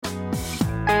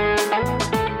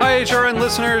HRN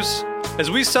listeners.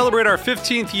 As we celebrate our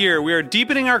 15th year, we are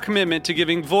deepening our commitment to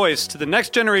giving voice to the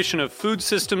next generation of food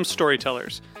systems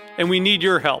storytellers, and we need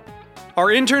your help. Our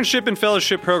internship and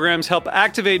fellowship programs help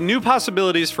activate new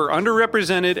possibilities for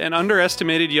underrepresented and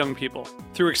underestimated young people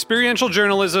through experiential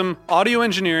journalism, audio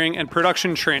engineering, and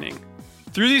production training.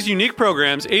 Through these unique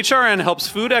programs, HRN helps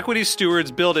food equity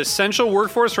stewards build essential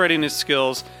workforce readiness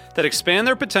skills that expand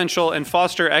their potential and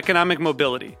foster economic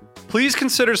mobility. Please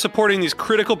consider supporting these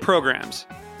critical programs.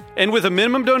 And with a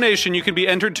minimum donation, you can be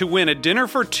entered to win a dinner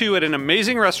for two at an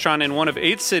amazing restaurant in one of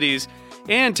 8 cities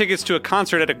and tickets to a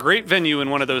concert at a great venue in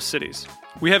one of those cities.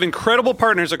 We have incredible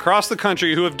partners across the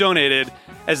country who have donated,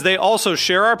 as they also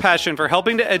share our passion for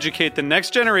helping to educate the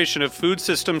next generation of food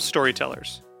systems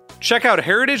storytellers. Check out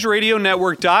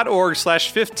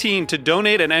heritageradionetwork.org/15 to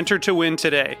donate and enter to win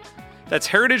today. That's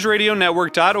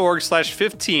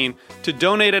heritageradionetwork.org/15 to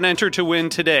donate and enter to win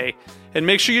today. And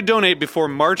make sure you donate before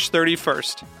March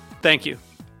 31st. Thank you.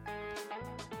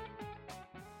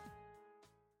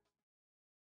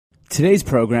 Today's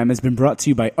program has been brought to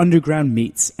you by Underground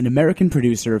Meats, an American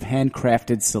producer of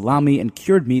handcrafted salami and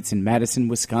cured meats in Madison,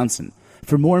 Wisconsin.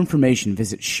 For more information,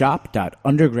 visit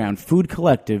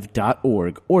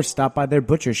shop.undergroundfoodcollective.org or stop by their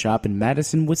butcher shop in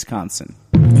Madison, Wisconsin.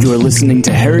 You are listening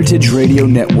to Heritage Radio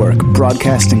Network,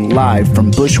 broadcasting live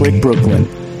from Bushwick, Brooklyn.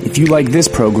 If you like this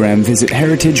program, visit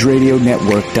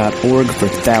heritageradionetwork.org for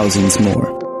thousands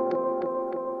more.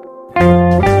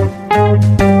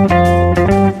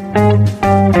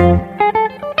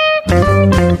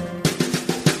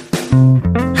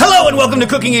 Hello and welcome to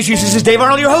Cooking Issues. This is Dave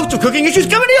Arnold, your host of Cooking Issues,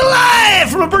 coming to you live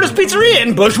from Roberta's Pizzeria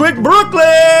in Bushwick,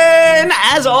 Brooklyn.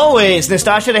 As always,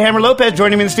 Nastasha the Hammer Lopez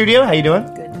joining me in the studio. How you doing?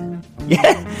 Good.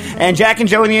 Yeah. And Jack and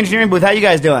Joe in the engineering booth. How you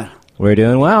guys doing? We're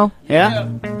doing well. Yeah?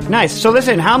 Nice. So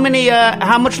listen, how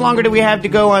much longer do we have to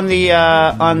go on the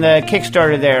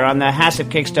Kickstarter there, on the HACCP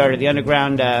Kickstarter, the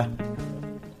Underground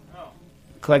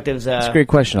Collective's... That's a great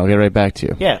question. I'll get right back to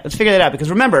you. Yeah, let's figure that out. Because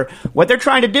remember, what they're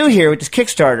trying to do here with this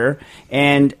Kickstarter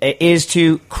is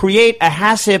to create a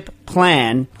HACCP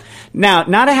plan. Now,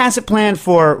 not a HACCP plan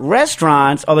for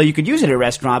restaurants, although you could use it at a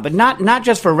restaurant, but not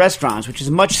just for restaurants, which is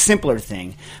a much simpler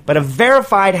thing, but a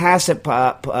verified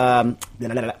HACCP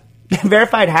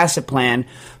verified HACCP plan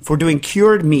for doing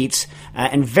cured meats,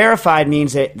 and verified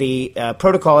means that the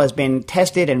protocol has been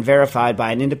tested and verified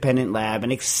by an independent lab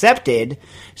and accepted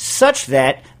such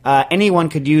that anyone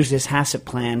could use this HACCP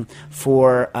plan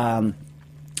for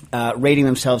rating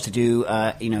themselves to do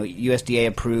USDA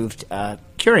approved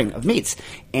curing of meats.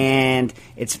 And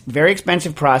it's a very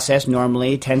expensive process,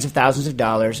 normally tens of thousands of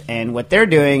dollars, and what they're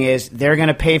doing is they're going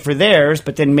to pay for theirs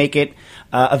but then make it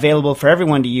available for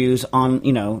everyone to use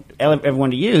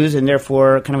everyone to use, and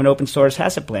therefore kind of an open source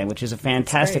HACCP plan, which is it's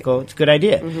a good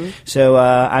idea. Mm-hmm. So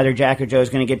either Jack or Joe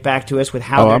is going to get back to us with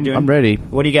how they're doing. I'm ready.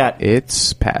 What do you got?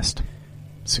 It's passed.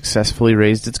 Successfully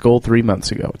raised its goal 3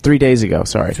 days ago,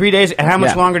 sorry. 3 days? How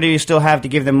much longer do you still have to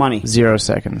give them money? 0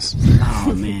 seconds.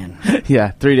 Oh, man.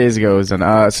 Yeah, 3 days ago it was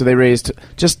done. So they raised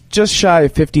just shy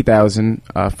of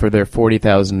 $50,000 for their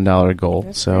 $40,000 goal.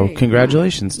 That's so great.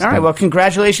 Congratulations to them. All right, well,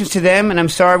 congratulations to them, and I'm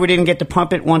sorry we didn't get to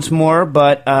pump it once more,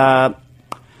 but I'm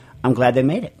glad they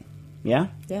made it. Yeah?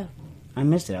 Yeah. I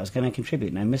missed it. I was going to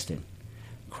contribute, and I missed it.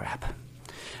 Crap.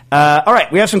 All right,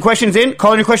 we have some questions in.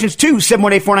 Call in your questions to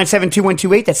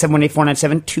 718-497-2128. That's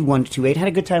 718-497-2128. Had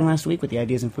a good time last week with the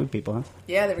Ideas in Food people, huh?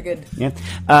 Yeah, they were good. Yeah.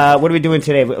 What are we doing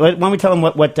today? Why don't we tell them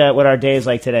what our day is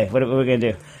like today? What are we going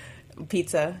to do?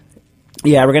 Pizza.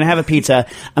 Yeah, we're going to have a pizza.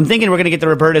 I'm thinking we're going to get the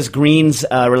Roberta's Greens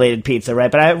related pizza, right?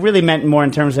 But I really meant more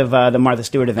in terms of the Martha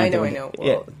Stewart event. I know.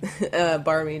 Well, yeah.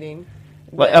 Bar meeting.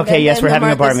 Well, okay, yes, we're having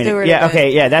a bar meeting. Yeah,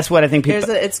 okay, yeah, that's what I think people...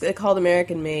 It's called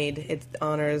American Made. It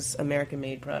honors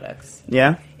American-made products.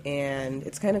 Yeah? And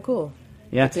it's kind of cool.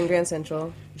 Yeah. It's in Grand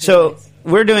Central. So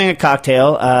we're doing a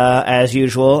cocktail, as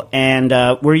usual, and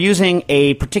we're using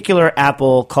a particular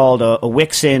apple called a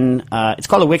Wixon. It's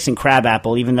called a Wixon crab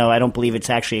apple, even though I don't believe it's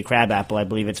actually a crab apple. I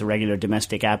believe it's a regular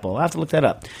domestic apple. I'll have to look that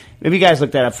up. Maybe you guys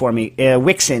look that up for me.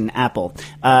 Wixon apple.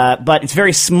 But it's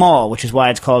very small, which is why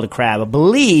it's called a crab. I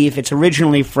believe it's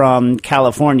originally from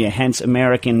California, hence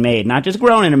American-made. Not just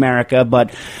grown in America,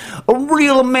 but a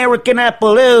real American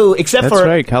apple. That's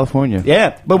right, California.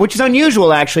 Yeah, but which is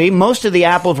unusual, actually. Most of the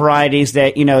apple varieties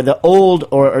that, the old,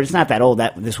 or it's not that old,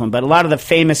 this one, but a lot of the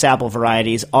famous apple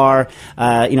varieties are,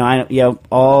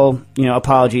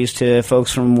 apologies to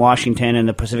folks from Washington and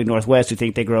the Pacific Northwest who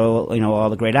think they grow, all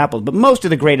the great apples. But most of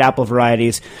the great apple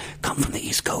varieties come from the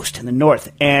East Coast and the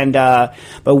North. And, but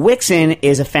Wixon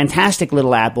is a fantastic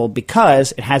little apple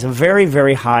because it has a very,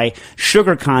 very high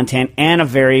sugar content and a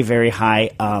very, very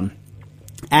high,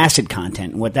 acid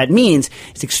content. And what that means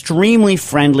is extremely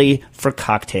friendly for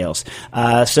cocktails.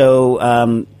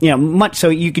 So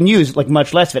you can use like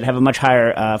much less of it, have a much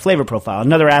higher flavor profile.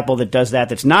 Another apple that does that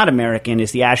that's not American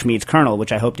is the Ashmead's Kernel,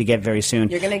 which I hope to get very soon.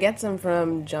 You're going to get some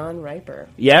from John Riper.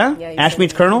 Yeah? Yeah,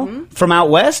 Ashmead's Kernel? Mm-hmm. From out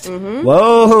west? Mm-hmm.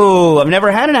 Whoa! I've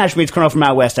never had an Ashmead's Kernel from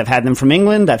out west. I've had them from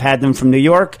England. I've had them from New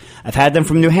York. I've had them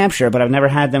from New Hampshire, but I've never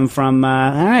had them from... all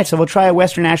right, so we'll try a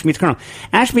Western Ashmead's Kernel.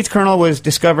 Ashmead's Kernel was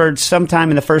discovered sometime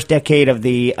in the first decade of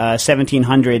the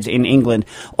 1700s in England.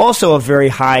 Also a very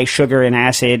high sugar and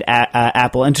acid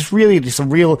apple, and just a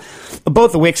real...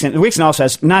 Both the Wixon... The Wixon also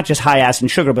has not just high acid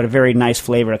and sugar, but a very nice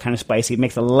flavor, kind of spicy. It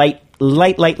makes a light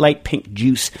pink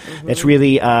juice that's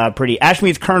really pretty.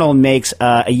 Ashmead's Kernel makes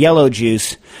a yellow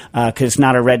juice because it's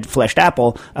not a red-fleshed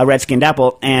apple, a red-skinned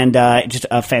apple, and just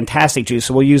a fantastic juice.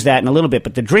 So we'll use that in a little bit.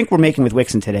 But the drink we're making with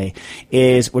Wixon today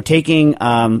is we're taking,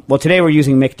 today we're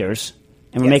using Michter's,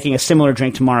 and we're making a similar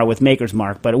drink tomorrow with Maker's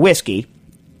Mark, but a whiskey.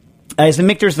 Is the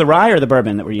Michter's the rye or the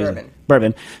bourbon that we're using?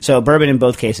 Bourbon. So bourbon in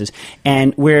both cases.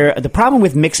 And the problem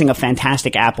with mixing a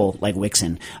fantastic apple like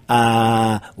Wixon,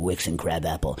 Wixon crab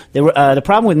apple, the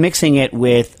problem with mixing it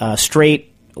with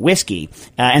straight whiskey,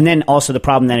 and then also the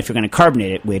problem that if you're going to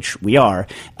carbonate it, which we are,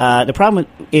 the problem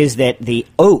is that the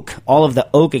oak, all of the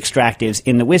oak extractives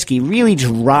in the whiskey really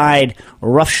just ride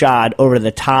roughshod over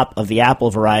the top of the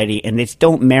apple variety, and they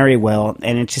don't marry well,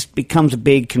 and it just becomes a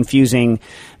big confusing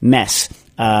mess.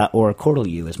 Or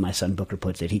cordial, as my son Booker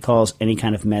puts it. He calls any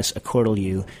kind of mess a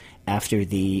cordial after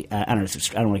the... I don't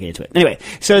want to get into it. Anyway,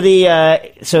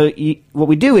 what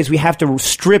we do is we have to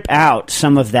strip out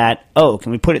some of that oak,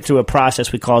 and we put it through a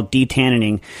process we call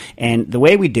detannining. And the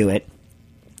way we do it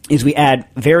is we add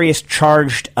various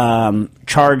charged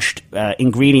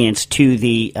ingredients to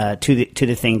the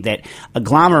thing that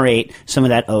agglomerate some of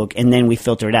that oak, and then we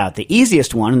filter it out. The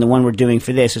easiest one, and the one we're doing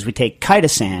for this, is we take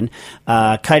chitosan.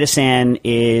 Chitosan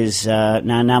is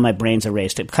now my brain's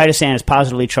erased. Chitosan is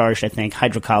positively charged, I think,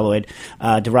 hydrocolloid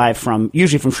derived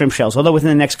usually from shrimp shells. Although within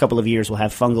the next couple of years we'll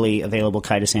have fungally available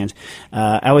chitosans.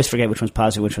 I always forget which one's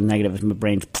positive, which one's negative. My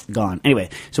brain's gone. Anyway,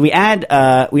 so we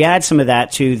add some of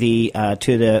that to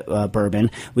the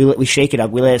bourbon. We shake it up.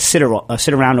 We let it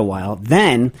sit around a while.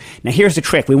 Then, now here's the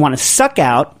trick. We want to suck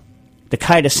out the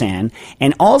chitosan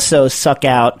and also suck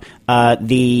out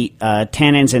the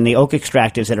tannins and the oak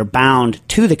extractives that are bound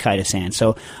to the chitosan.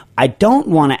 So I don't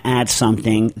want to add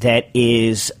something that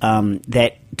is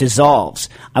that dissolves.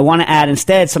 I want to add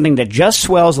instead something that just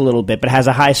swells a little bit but has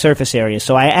a high surface area.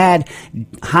 So I add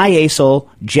high acyl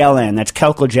gel N, that's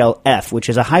Chalcogel F, which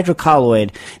is a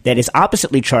hydrocolloid that is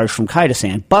oppositely charged from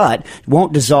chitosan but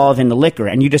won't dissolve in the liquor.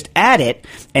 And you just add it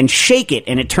and shake it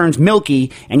and it turns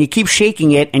milky, and you keep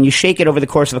shaking it and you shake it over the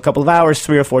course of a couple of hours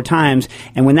 3 or 4 times,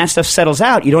 and when that stuff settles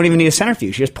out, you don't even need a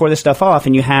centrifuge. You just pour this stuff off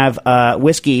and you have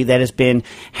whiskey that has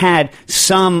had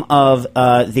some of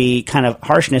the kind of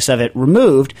harshness of it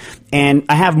removed. And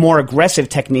I have more aggressive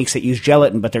techniques that use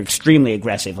gelatin, but they're extremely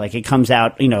aggressive. Like it comes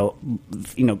out,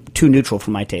 too neutral for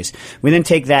my taste. We then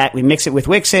take that, we mix it with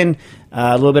Wixon,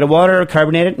 a little bit of water,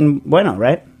 carbonate it, and bueno,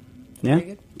 right? Yeah,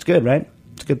 it's good, right?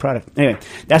 It's a good product. Anyway,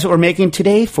 that's what we're making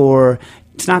today for.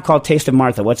 It's not called Taste of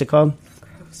Martha. What's it called?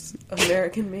 Gross.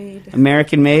 American made.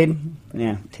 American made.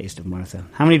 Yeah, Taste of Martha.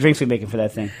 How many drinks are we making for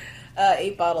that thing?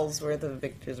 8 bottles worth of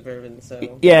Victor's bourbon.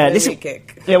 So yeah, this is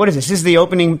kick. Yeah, what is this? This is the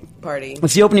opening party.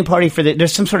 It's the opening party for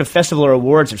there's some sort of festival or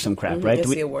awards or some crap, right? It's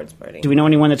the awards party. Do we know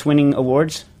anyone that's winning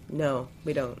awards? No,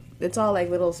 we don't. It's all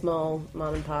like little small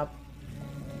mom and pop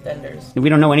vendors. We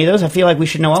don't know any of those. I feel like we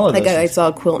should know all of those. I saw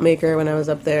a quilt maker when I was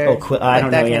up there. Oh, I don't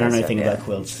know. I don't know anything about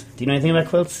quilts. Do you know anything about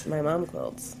quilts? My mom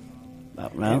quilts. Oh,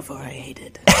 no. Before I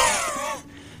hated.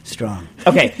 Strong.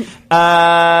 Okay.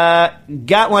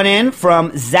 Got one in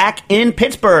from Zach in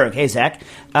Pittsburgh. Hey, Zach.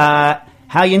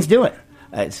 How yin's doing?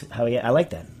 I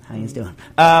like that. How yin's doing?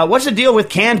 What's the deal with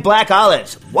canned black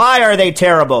olives? Why are they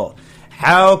terrible?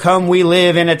 How come we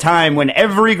live in a time when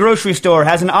every grocery store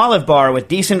has an olive bar with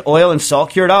decent oil and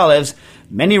salt-cured olives?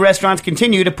 Many restaurants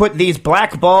continue to put these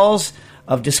black balls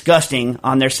of disgusting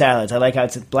on their salads. I like how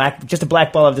it's just a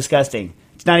black ball of disgusting.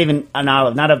 It's not even an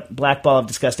olive, not a black ball of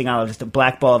disgusting olive, just a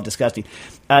black ball of disgusting.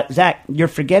 Zach, you're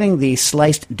forgetting the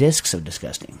sliced discs of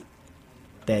disgusting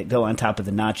that go on top of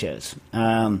the nachos.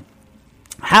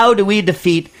 How do we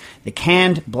defeat the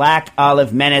canned black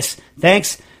olive menace?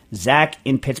 Thanks, Zach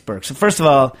in Pittsburgh. So first of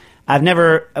all,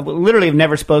 literally have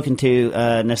never spoken to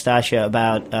Nastasia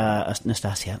about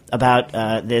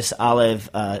this olive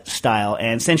style,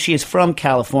 and since she is from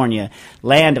California,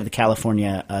 land of the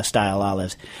California style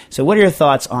olives. So, what are your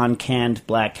thoughts on canned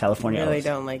black California I really olives?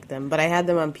 don't like them, but I had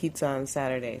them on pizza on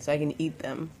Saturday, so I can eat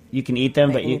them. You can eat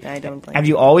them, I don't like have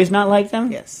you always not liked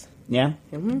them? Yes. Yeah,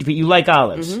 but you like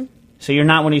olives, so you're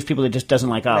not one of these people that just doesn't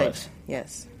like olives. Right.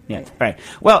 Yes. Yeah, Right. right.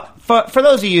 Well, for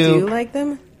those of you, Do you like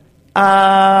them?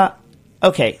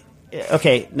 Okay.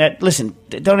 Now, listen,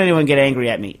 don't anyone get angry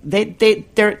at me.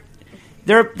 They're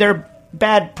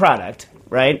bad product,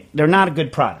 right? They're not a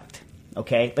good product.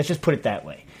 Okay, let's just put it that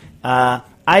way. I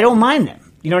don't mind them.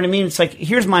 You know what I mean? It's like,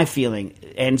 here's my feeling,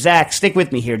 and Zach, stick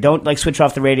with me here. Don't switch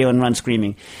off the radio and run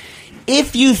screaming.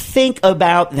 If you think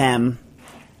about them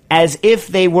as if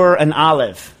they were an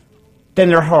olive, then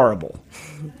they're horrible.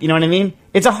 You know what I mean?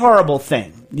 It's a horrible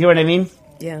thing. You know what I mean?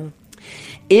 Yeah.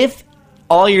 If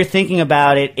all you're thinking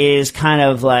about it is kind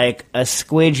of like a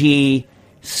squidgy,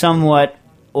 somewhat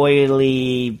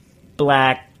oily,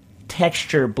 black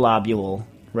texture globule,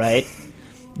 right?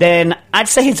 Then I'd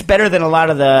say it's better than a lot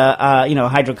of the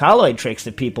hydrocolloid tricks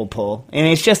that people pull. And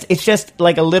it's just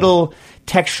like a little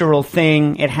textural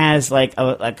thing. It has like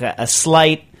a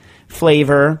slight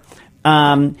flavor,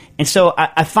 and so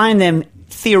I find them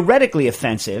theoretically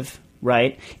offensive.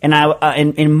 Right, and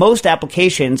in most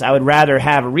applications, I would rather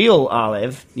have a real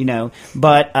olive,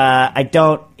 but I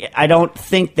don't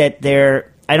think that.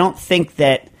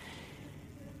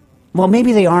 Well,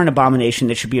 maybe they are an abomination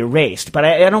that should be erased, but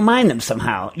I don't mind them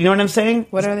somehow. You know what I'm saying?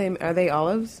 What are they? Are they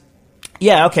olives?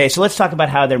 Yeah. Okay. So let's talk about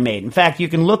how they're made. In fact, you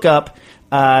can look up.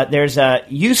 There's a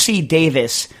UC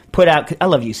Davis put out. I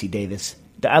love UC Davis.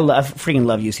 I freaking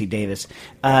love UC Davis.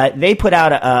 They put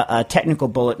out a technical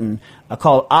bulletin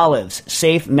called Olives,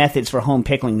 Safe Methods for Home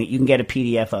Pickling that you can get a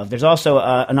PDF of. There's also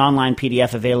an online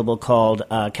PDF available called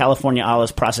California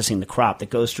Olives Processing the Crop that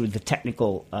goes through the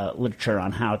technical literature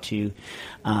on how to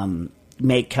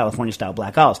make California-style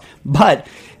black olives. But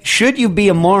should you be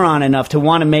a moron enough to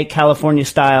want to make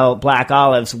California-style black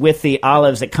olives with the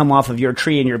olives that come off of your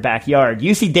tree in your backyard,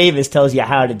 UC Davis tells you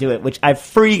how to do it, which I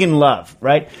freaking love,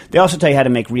 right? They also tell you how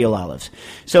to make real olives.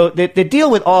 So the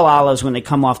deal with all olives when they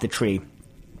come off the tree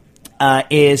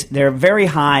is they're very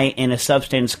high in a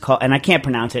substance called, and I can't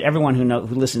pronounce it. Everyone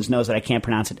who listens knows that I can't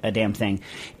pronounce it a damn thing.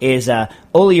 Is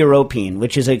oleuropein,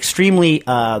 which is an extremely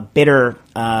bitter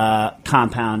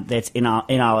compound that's in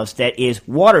olives that is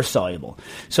water soluble.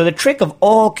 So the trick of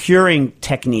all curing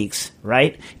techniques,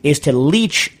 right, is to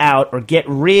leach out or get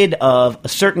rid of a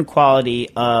certain quality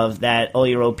of that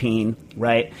oleuropein,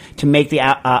 right, to make the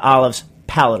olives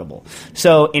palatable.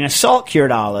 So in a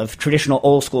salt-cured olive, traditional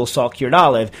old-school salt-cured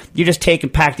olive, you just take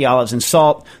and pack the olives in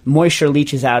salt, moisture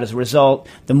leaches out as a result,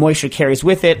 the moisture carries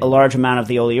with it a large amount of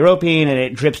the oleuropein, and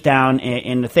it drips down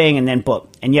in the thing, and then boom,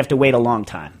 and you have to wait a long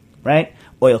time, right?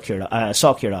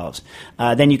 Salt-cured olives.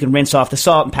 Then you can rinse off the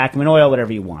salt and pack them in oil,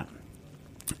 whatever you want.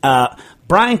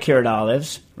 Brine-cured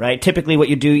olives, right? Typically, what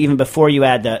you do even before you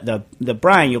add the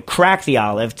brine, you'll crack the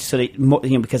olive so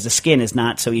that because the skin is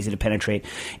not so easy to penetrate,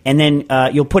 and then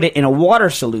you'll put it in a water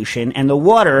solution, and the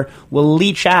water will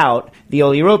leach out the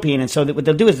oleuropein. And so what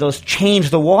they'll do is they'll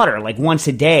change the water like once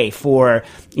a day for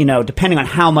depending on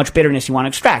how much bitterness you want to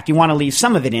extract. You want to leave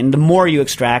some of it in. The more you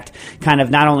extract, kind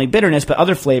of not only bitterness but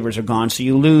other flavors are gone, so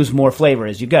you lose more flavor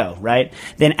as you go, right?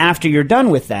 Then after you're done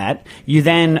with that, you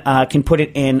then can put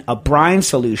it in a brine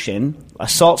solution, a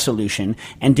salt solution,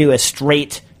 and do a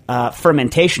straight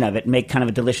fermentation of it, make kind of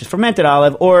a delicious fermented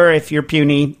olive. Or if you're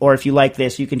puny, or if you like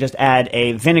this, you can just add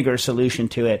a vinegar solution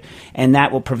to it, and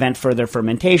that will prevent further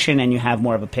fermentation, and you have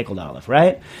more of a pickled olive,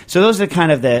 right? So those are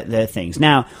kind of the things.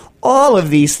 Now, all of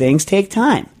these things take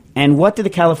time. And what do the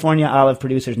California olive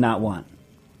producers not want?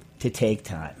 To take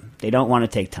time. They don't want to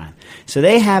take time. So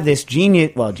they have this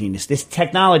this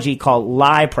technology called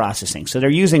lye processing. So they're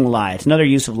using lye. It's another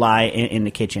use of lye in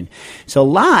the kitchen. So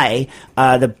lye,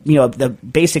 the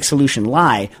basic solution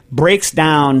lye, breaks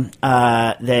down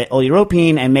the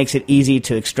oleuropein and makes it easy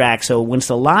to extract. So once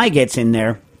the lye gets in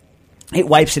there, it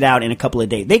wipes it out in a couple of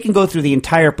days. They can go through the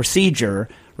entire procedure,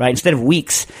 right? Instead of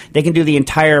weeks, they can do the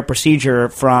entire procedure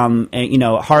from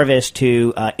harvest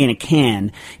to in a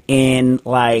can in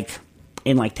like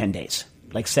 10 days,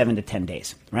 like 7 to 10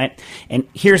 days, right? And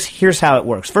here's how it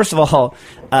works. First of all,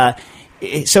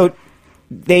 so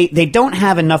they don't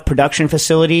have enough production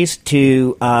facilities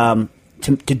to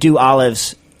do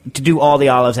olives, to do all the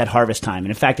olives at harvest time. And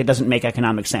in fact, it doesn't make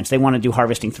economic sense. They want to do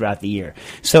harvesting throughout the year.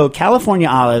 So California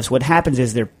olives, what happens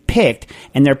is they're picked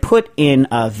and they're put in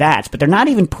vats, but they're not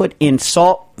even put in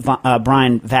salt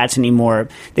brine vats anymore.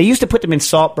 They used to put them in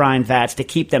salt brine vats to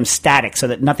keep them static so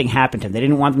that nothing happened to them. They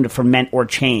didn't want them to ferment or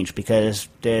change because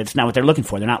it's not what they're looking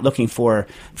for. They're not looking for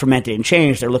fermented and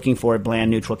changed. They're looking for a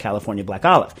bland, neutral California black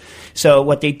olive. So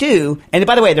what they do, and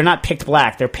by the way, they're not picked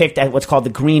black. They're picked at what's called the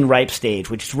green ripe stage,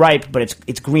 which is ripe, but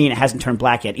it's green. It hasn't turned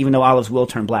black yet, even though olives will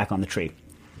turn black on the tree.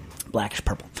 Blackish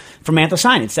purple. From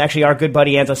anthocyanins. It's actually our good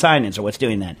buddy anthocyanins are what's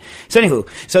doing that. So anywho,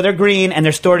 so they're green and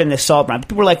they're stored in this salt brine.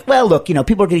 People are like, well, look,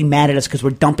 people are getting mad at us because we're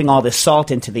dumping all this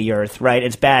salt into the earth, right?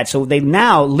 It's bad. So they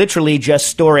now literally just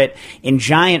store it in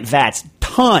giant vats,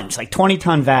 tons, like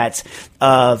 20-ton vats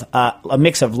of a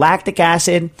mix of lactic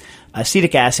acid,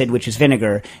 acetic acid, which is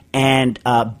vinegar, and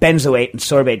benzoate and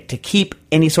sorbate to keep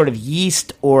any sort of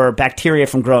yeast or bacteria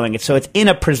from growing it. So it's in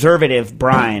a preservative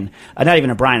brine, not even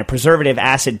a brine, a preservative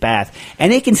acid bath.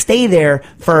 And it can stay there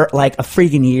for like a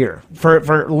freaking year, for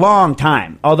a long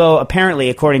time. Although apparently,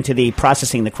 according to the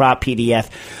Processing the Crop PDF,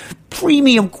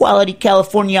 premium quality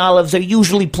California olives are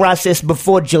usually processed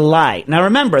before July. Now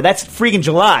remember, that's freaking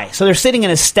July. So they're sitting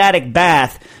in a static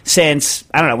bath since,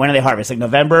 I don't know, when do they harvest? Like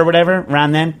November or whatever?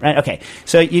 Around then? Right? Okay.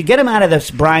 So you get them out of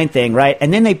this brine thing, right?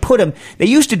 And then they put them, they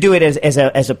used to do it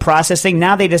as a processing.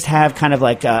 Now they just have kind of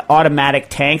like automatic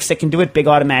tanks that can do it, big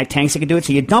automatic tanks that can do it.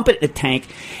 So you dump it in a tank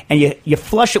and you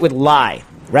flush it with lye,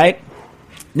 right?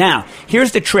 Now,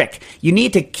 here's the trick. You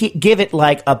need to give it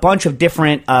like a bunch of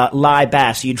different lye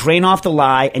baths. So you drain off the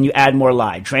lye and you add more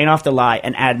lye. Drain off the lye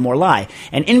and add more lye.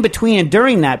 And in between and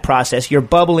during that process, you're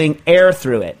bubbling air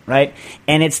through it, right?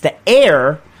 And it's the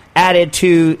air added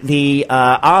to the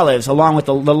olives along with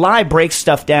the lye breaks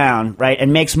stuff down, right,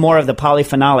 and makes more of the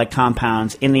polyphenolic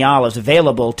compounds in the olives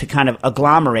available to kind of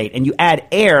agglomerate. And you add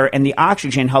air, and the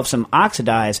oxygen helps them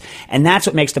oxidize, and that's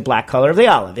what makes the black color of the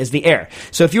olive, is the air.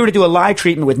 So if you were to do a lye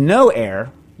treatment with no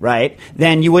air, right,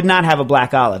 then you would not have a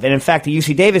black olive. And in fact, the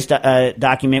UC Davis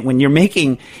document, when you're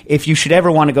making, if you should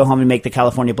ever want to go home and make the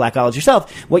California black olives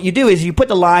yourself, what you do is you put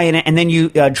the lye in it and then you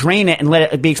drain it and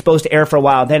let it be exposed to air for a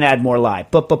while, then add more lye.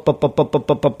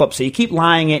 So you keep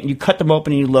lying it and you cut them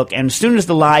open and you look, and as soon as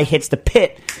the lye hits the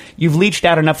pit, you've leached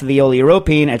out enough of the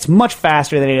oleoropene. It's much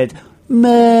faster than it is.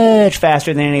 Much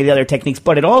faster than any of the other techniques,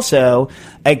 but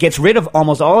it gets rid of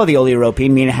almost all of the oleoropene,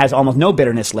 meaning it has almost no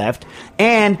bitterness left,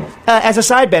 and as a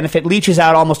side benefit, leaches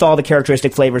out almost all the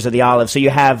characteristic flavors of the olive, so you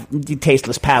have the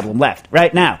tasteless pablum left.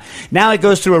 Right now it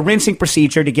goes through a rinsing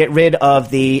procedure to get rid of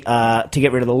the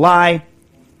lye.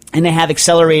 And they have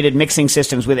accelerated mixing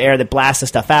systems with air that blast the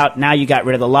stuff out. Now you got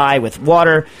rid of the lye with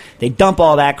water. They dump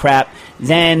all that crap.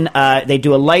 Then they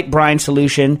do a light brine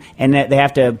solution, and they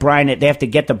have to brine it. They have to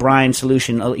get the brine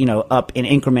solution, up in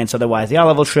increments. Otherwise, the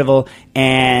olive will shrivel.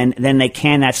 And then they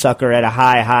can that sucker at a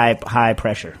high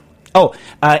pressure.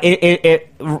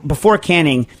 Before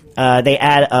canning, they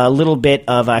add a little bit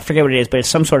of, I forget what it is, but it's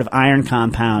some sort of iron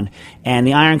compound. And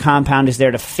the iron compound is there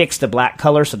to fix the black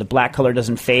color so the black color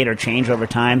doesn't fade or change over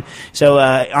time. So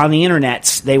on the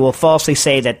internets, they will falsely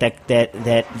say that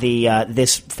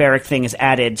this ferrous thing is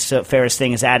added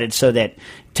so that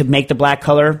to make the black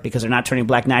color, because they're not turning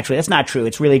black naturally. That's not true.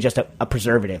 It's really just a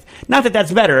preservative. Not that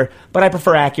that's better, but I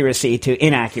prefer accuracy to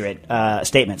inaccurate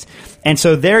statements. And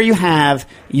so there you have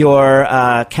your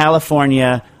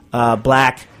California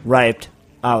black riped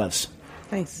olives.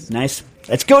 Nice.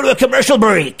 Let's go to a commercial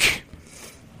break.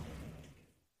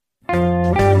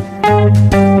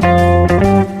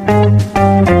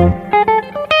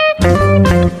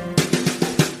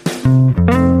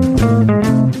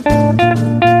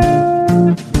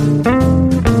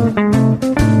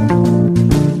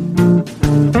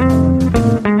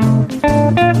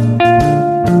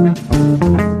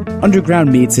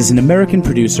 Underground Meats is an American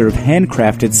producer of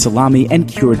handcrafted salami and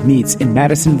cured meats in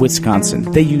Madison, Wisconsin.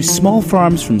 They use small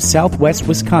farms from southwest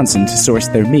Wisconsin to source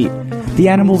their meat. The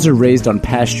animals are raised on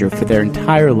pasture for their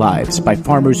entire lives by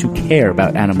farmers who care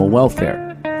about animal welfare.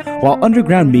 While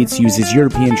Underground Meats uses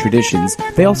European traditions,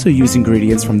 they also use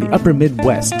ingredients from the upper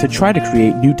Midwest to try to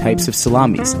create new types of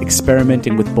salamis,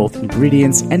 experimenting with both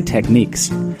ingredients and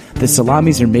techniques. The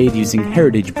salamis are made using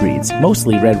heritage breeds,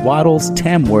 mostly red wattles,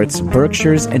 Tamworths,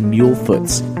 Berkshires, and mule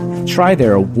foots. Try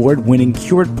their award-winning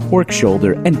cured pork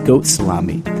shoulder and goat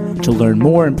salami. To learn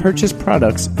more and purchase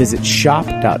products, visit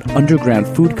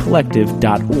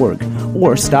shop.undergroundfoodcollective.org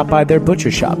or stop by their butcher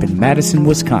shop in Madison,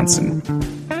 Wisconsin.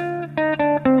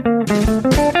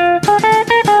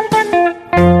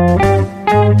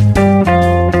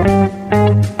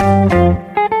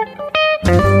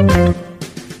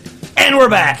 We're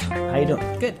back. How you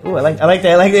doing? Good. Ooh, I like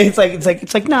that. I like it.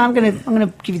 It's like. No, I'm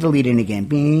gonna give you the lead in again.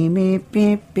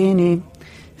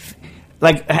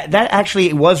 Like, that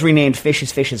actually was renamed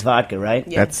Fishes Vodka, right?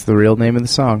 Yeah. That's the real name of the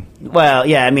song. Well,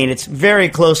 yeah, I mean, it's very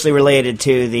closely related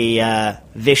to the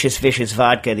Vicious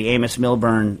Vodka, the Amos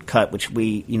Milburn cut, which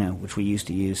we used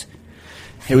to use.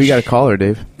 Hey, we got a caller,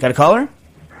 Dave. Got a caller?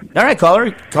 All right, caller.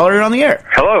 Caller, you're on the air.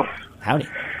 Hello. Howdy.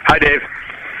 Hi, Dave.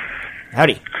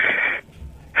 Howdy.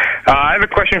 I have a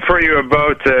question for you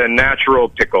about natural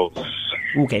pickles.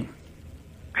 Okay.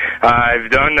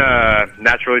 I've done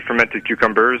naturally fermented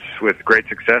cucumbers with great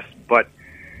success, but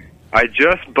I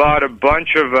just bought a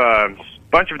bunch of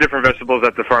different vegetables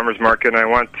at the farmer's market, and I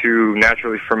want to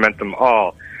naturally ferment them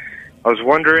all. I was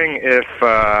wondering if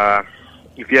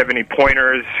you have any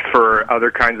pointers for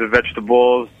other kinds of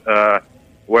vegetables.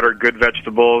 What are good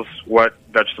vegetables? What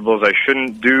vegetables I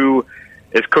shouldn't do?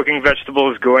 Is cooking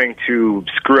vegetables going to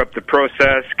screw up the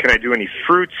process? Can I do any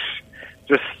fruits?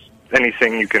 Just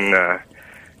anything you can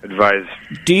advise.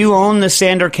 Do you own the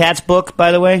Sandor Katz book,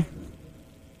 by the way?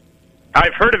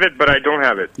 I've heard of it, but I don't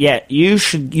have it. Yeah, you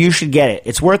should get it.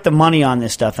 It's worth the money on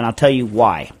this stuff, and I'll tell you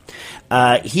why.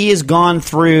 He has gone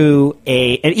through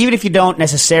and even if you don't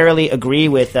necessarily agree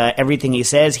with everything he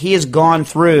says, he has gone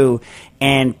through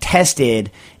and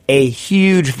tested a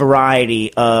huge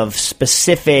variety of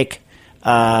specific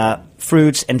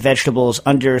fruits and vegetables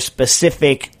under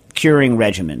specific curing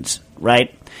regimens,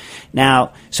 right?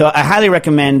 Now, so I highly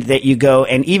recommend that you go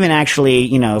and even actually,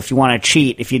 if you want to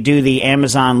cheat, if you do the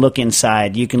Amazon look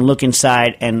inside, you can look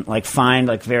inside and find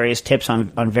various tips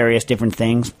on various different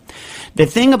things. The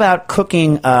thing about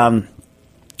cooking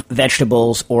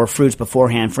vegetables or fruits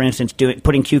beforehand, for instance,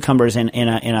 putting cucumbers in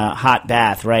a hot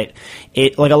bath, right?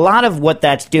 A lot of what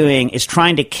that's doing is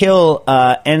trying to kill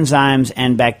enzymes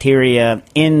and bacteria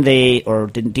or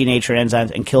denature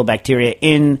enzymes and kill bacteria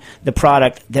in the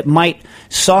product that might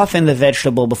soften the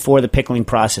vegetable before the pickling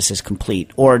process is complete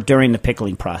or during the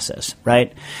pickling process,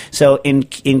 right? So in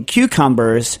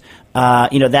cucumbers,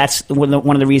 that's one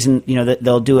of the reasons, that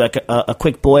they'll do a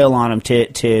quick boil on them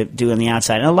to do on the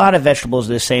outside. And a lot of vegetables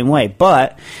are the same way.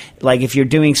 But, if you're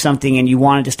doing something and you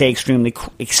want it to stay extremely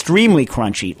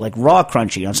crunchy, like raw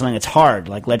crunchy on something that's hard,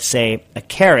 like let's say a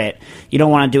carrot, you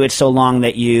don't want to do it so long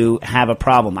that you have a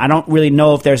problem. I don't really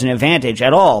know if there's an advantage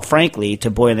at all, frankly, to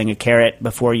boiling a carrot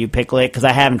before you pickle it, because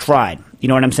I haven't tried. You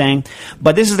know what I'm saying?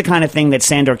 But this is the kind of thing that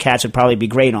Sandor Katz would probably be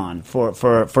great on for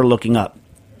looking up.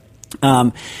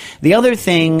 The other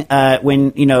thing,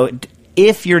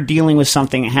 if you're dealing with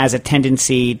something that has a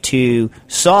tendency to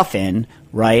soften,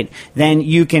 right, then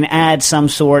you can add some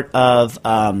sort of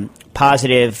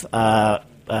positive,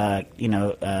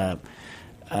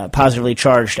 positively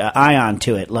charged ion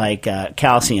to it, like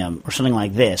calcium or something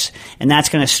like this, and that's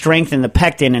going to strengthen the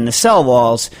pectin in the cell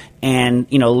walls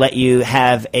and let you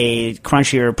have a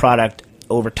crunchier product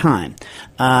over time.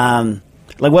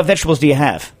 What vegetables do you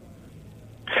have?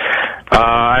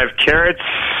 I have carrots,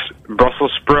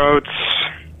 Brussels sprouts,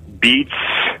 beets,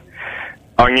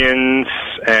 onions,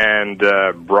 and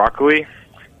broccoli.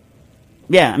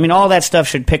 Yeah, I mean all that stuff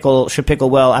should pickle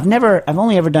well. I've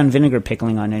only ever done vinegar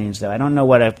pickling on onions though. I don't know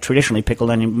what a traditionally pickled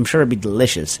onion. I'm sure it'd be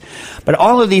delicious. But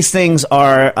all of these things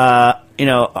are,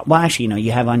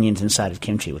 you have onions inside of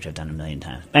kimchi, which I've done a million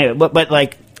times. Anyway,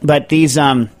 but these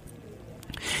are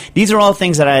all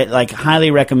things that I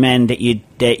highly recommend that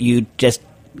you just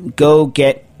go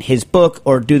get his book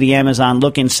or do the Amazon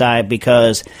look inside,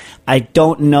 because I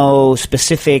don't know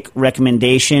specific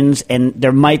recommendations and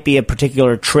there might be a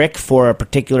particular trick for a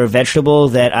particular vegetable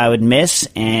that I would miss,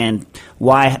 and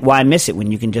why miss it when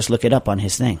you can just look it up on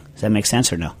his thing? Does that make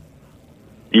sense or no?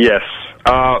 Yes.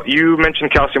 You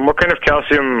mentioned calcium. What kind of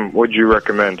calcium would you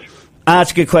recommend?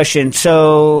 That's a good question.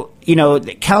 So,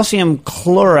 calcium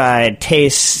chloride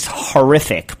tastes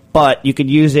horrific, but you could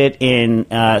use it in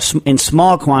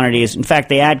small quantities. In fact,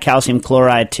 they add calcium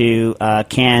chloride to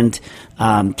canned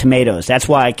tomatoes. That's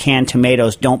why canned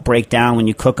tomatoes don't break down when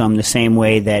you cook them the same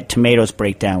way that tomatoes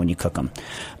break down when you cook them.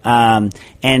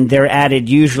 And they're added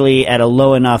usually at a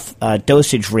low enough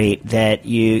dosage rate that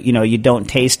you don't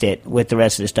taste it with the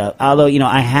rest of the stuff. Although,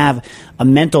 I have a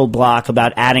mental block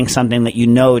about adding something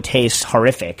that tastes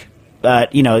horrific.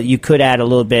 But, you could add a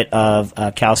little bit of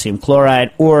calcium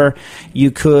chloride, or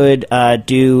you could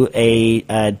do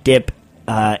a dip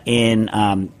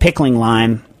in pickling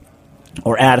lime,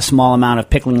 or add a small amount of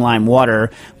pickling lime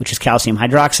water, which is calcium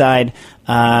hydroxide,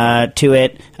 to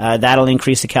it. That'll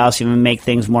increase the calcium and make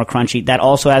things more crunchy. That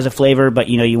also has a flavor, but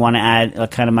you want to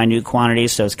add kind of minute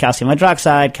quantities. So it's calcium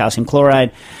hydroxide, calcium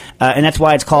chloride, and that's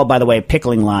why it's called, by the way,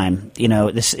 pickling lime.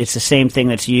 It's the same thing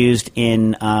that's used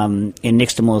in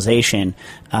nixtamalization,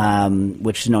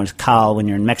 which is known as cal when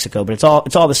you're in Mexico. But it's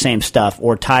all the same stuff,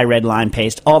 or Thai red lime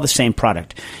paste, all the same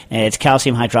product. And it's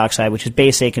calcium hydroxide, which is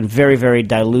basic and very, very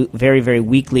dilute, very, very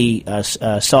weakly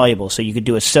soluble. So you could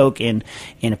do a soak in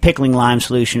a pickling lime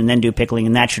solution and then do pickling,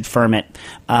 and that should firm it.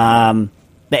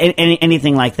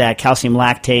 Anything like that, calcium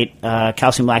lactate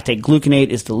gluconate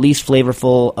is the least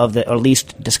flavorful or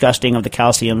least disgusting of the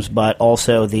calciums, but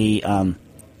also the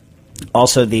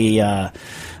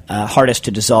hardest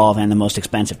to dissolve and the most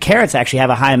expensive. Carrots actually have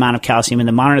a high amount of calcium, and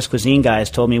the modernist cuisine guys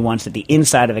told me once that the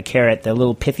inside of a carrot, the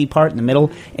little pithy part in the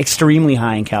middle, extremely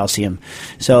high in calcium.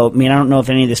 So, I don't know if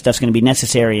any of this stuff's going to be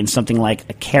necessary in something like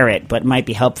a carrot, but it might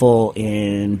be helpful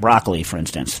in broccoli, for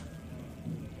instance.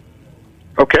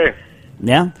 Okay.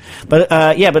 Yeah, but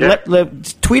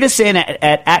tweet us in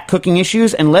at Cooking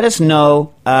Issues and let us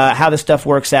know how the stuff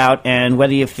works out and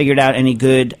whether you've figured out any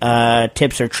good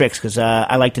tips or tricks, because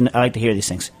I like to hear these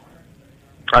things.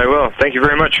 I will. Thank you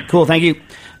very much. Cool. Thank you.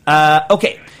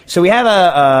 Okay, so we have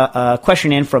a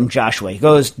question in from Joshua. He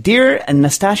goes, "Dear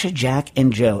Nastasha, Jack,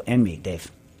 and Joe, and me,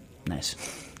 Dave." Nice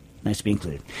to be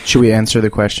included. Should we answer the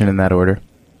question in that order?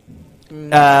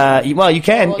 Well, you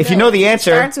can if you know the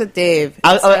answer. It starts with Dave.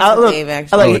 Dave,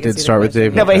 actually. It did start with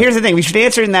Dave. No, but here's the thing: we should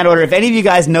answer it in that order. If any of you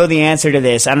guys know the answer to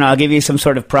this, I don't know. I'll give you some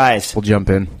sort of prize. We'll jump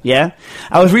in. Yeah,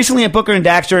 I was recently at Booker and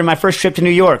Dax during my first trip to New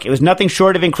York. It was nothing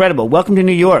short of incredible. Welcome to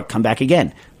New York. Come back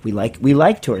again. We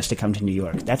like tourists to come to New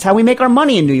York. That's how we make our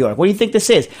money in New York. What do you think this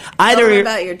is? Tell me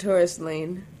about your tourist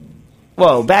lane.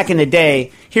 Whoa, back in the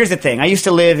day, here's the thing. I used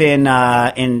to live in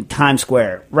Times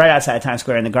Square, right outside Times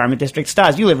Square in the Garment District.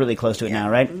 Stas, you live really close to it now,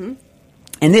 right? Mm-hmm.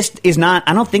 And this is not,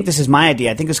 I don't think this is my idea.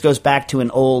 I think this goes back to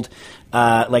an old,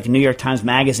 New York Times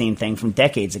Magazine thing from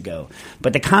decades ago.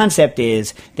 But the concept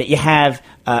is that you have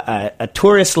a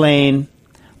tourist lane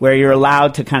where you're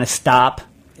allowed to kind of stop.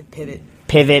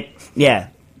 Pivot, yeah.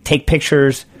 Take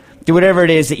pictures. Do whatever it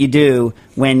is that you do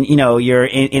when you're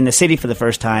in the city for the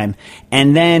first time,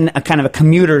 and then a kind of a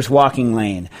commuter's walking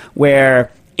lane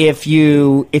where if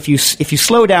you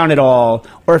slow down at all,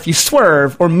 or if you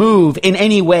swerve or move in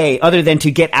any way other than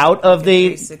to get out of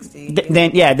the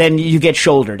 360, then you get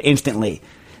shouldered instantly.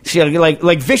 So you're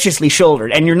like viciously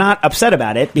shouldered, and you're not upset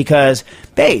about it because,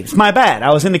 babe, it's my bad.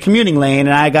 I was in the commuting lane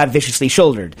and I got viciously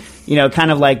shouldered. Kind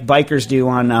of like bikers do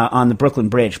on the Brooklyn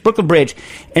Bridge. Brooklyn Bridge,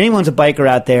 anyone's a biker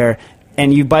out there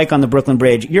and you bike on the Brooklyn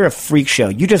Bridge, you're a freak show.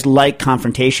 You just like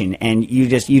confrontation, and you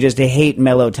just hate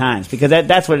mellow times, because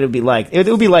that's what it would be like. It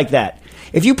would be like that.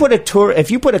 If you put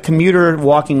a commuter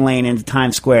walking lane into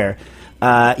Times Square,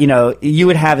 you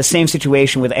would have the same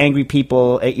situation with angry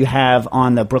people that you have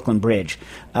on the Brooklyn Bridge.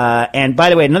 And by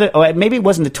the way, maybe it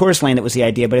wasn't the tourist lane that was the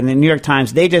idea, but in the New York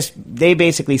Times, they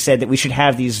basically said that we should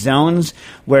have these zones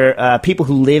where people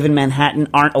who live in Manhattan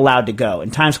aren't allowed to go,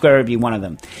 and Times Square would be one of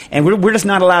them. And we're just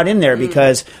not allowed in there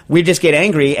because we just get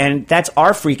angry, and that's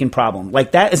our freaking problem.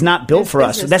 Like, that is not built for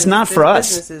us. That's not for us.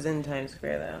 Businesses in Times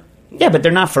Square, though. Yeah, but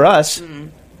they're not for us. You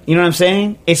know what I'm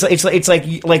saying? It's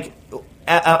like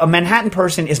a Manhattan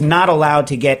person is not allowed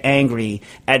to get angry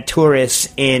at tourists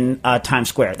in Times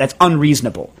Square. That's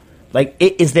unreasonable. Like,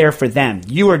 it is there for them.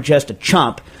 You are just a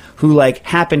chump who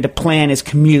happened to plan his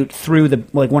commute through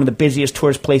one of the busiest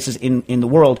tourist places in the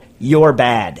world. You're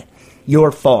bad.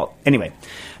 Your fault. Anyway,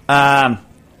 that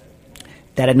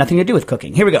had nothing to do with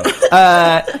cooking. Here we go.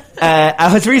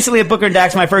 I was recently at Booker and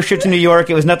Dax, my first trip to New York.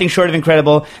 It was nothing short of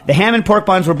incredible. The ham and pork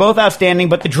buns were both outstanding,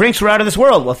 but the drinks were out of this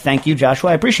world. Well, thank you,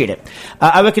 Joshua. I appreciate it.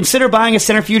 I would consider buying a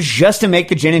centrifuge just to make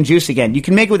the gin and juice again. You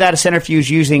can make it without a centrifuge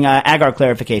using agar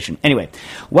clarification. Anyway,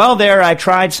 while there, I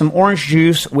tried some orange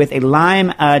juice with a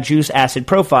lime juice acid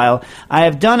profile. I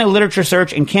have done a literature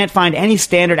search and can't find any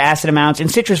standard acid amounts in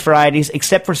citrus varieties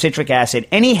except for citric acid.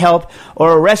 Any help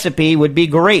or a recipe would be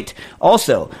great.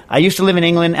 Also, I used to live in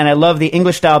England, and I love the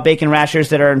English-style bacon rashers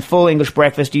that are in full English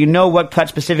breakfast. Do you know what cut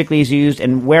specifically is used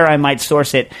and where I might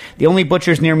source it? The only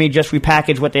butchers near me just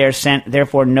repackage what they are sent,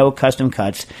 therefore no custom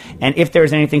cuts. And if there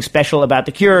is anything special about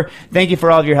the cure, thank you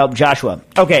for all of your help, Joshua.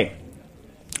 Okay.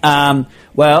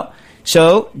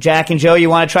 So, Jack and Joe, you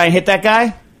want to try and hit that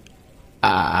guy?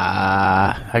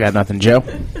 I got nothing, Joe.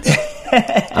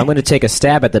 I'm going to take a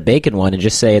stab at the bacon one and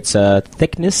just say it's a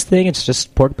thickness thing. It's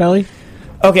just pork belly.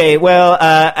 Okay, well,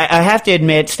 I have to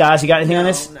admit, Stas, you got anything on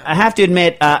this? No. I have to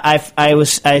admit,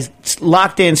 I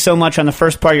locked in so much on the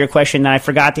first part of your question that I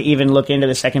forgot to even look into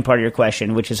the second part of your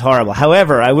question, which is horrible.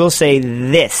 However, I will say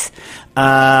this,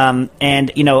 and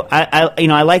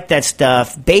I like that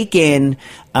stuff. Bacon,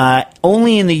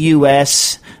 only in the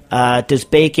U.S. Does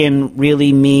bacon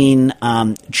really mean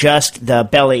just the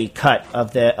belly cut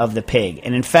of the pig?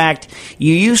 And in fact,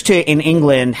 you used to in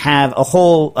England have the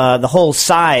whole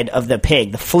side of the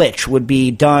pig, the flitch, would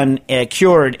be done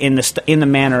cured in the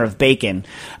manner of bacon.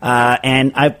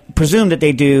 And I presume that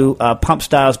they do pump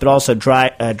styles, but also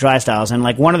dry styles. And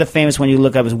like one of the famous one you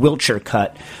look up is Wiltshire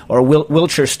cut or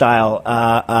Wiltshire style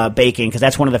bacon, because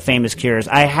that's one of the famous cures.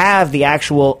 I have the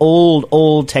actual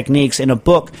old techniques in a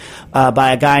book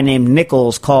by a guy named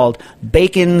Nichols called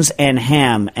Bacons and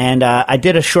Ham, and I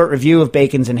did a short review of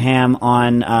Bacons and Ham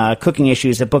on Cooking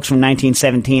Issues. The book's from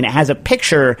 1917. It has a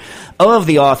picture of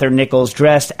the author Nichols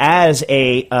dressed as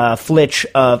a flitch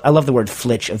of, I love the word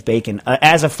flitch of bacon,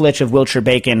 as a flitch of Wiltshire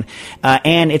bacon,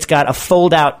 and it's got a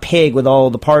fold-out pig with all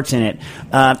the parts in it.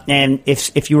 And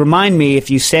if you remind me, if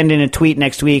you send in a tweet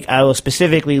next week, I will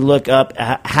specifically look up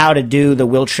how to do the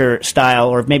Wiltshire style,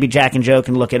 or maybe Jack and Joe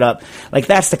can look it up. Like,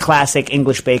 that's the classic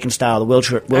English bacon style, the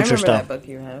Wiltshire I remember style. that book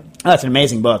you have. Oh, that's an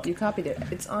amazing book. You copied it.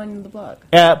 It's on the blog.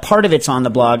 Part of it's on the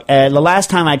blog. The last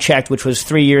time I checked, which was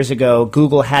 3 years ago,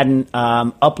 Google hadn't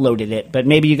uploaded it. But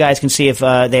maybe you guys can see if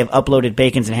they have uploaded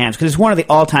Bacons and Hams, because it's one of the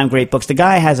all-time great books. The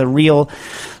guy has a real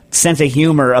sense of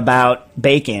humor about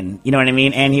bacon, you know what I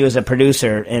mean? And he was a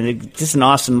producer, and just an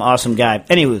awesome guy.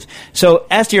 Anyways, so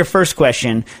as to your first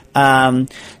question,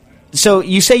 so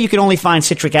you say you can only find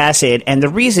citric acid, and the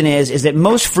reason is that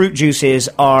most fruit juices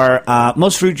are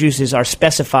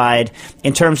specified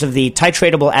in terms of the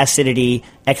titratable acidity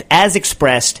as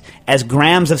expressed as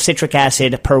grams of citric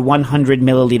acid per 100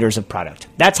 milliliters of product.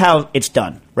 That's how it's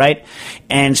done, right?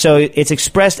 And so it's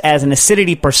expressed as an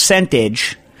acidity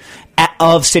percentage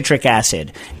of citric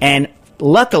acid, and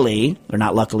luckily, or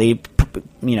not luckily,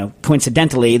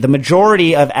 coincidentally, the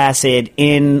majority of acid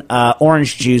in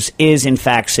orange juice is in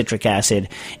fact citric acid,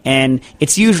 and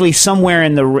it's usually somewhere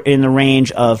in the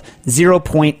range of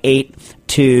 0.8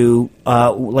 to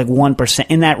 1%,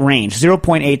 in that range,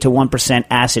 0.8 to 1%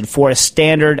 acid for a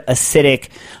standard acidic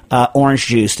orange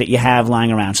juice that you have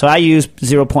lying around. So I use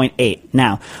 0.8.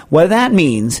 Now, what that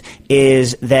means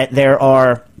is that there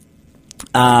are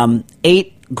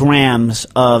 8 grams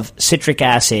of citric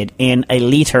acid in a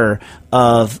liter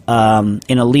of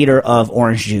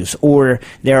orange juice, or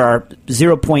there are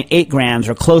 0.8 grams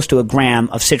or close to a gram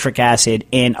of citric acid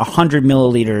in 100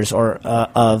 milliliters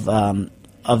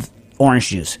of orange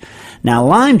juice. Now,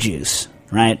 lime juice,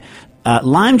 right?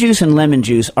 Lime juice and lemon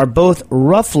juice are both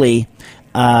roughly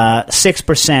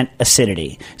 6%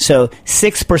 acidity. So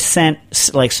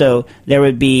 6%, so there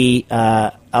would be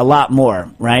a lot more,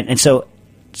 right? And so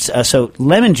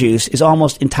lemon juice is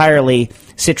almost entirely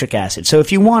citric acid. So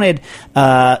if you wanted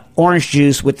orange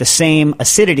juice with the same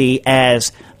acidity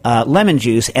as lemon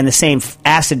juice and the same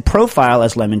acid profile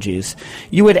as lemon juice,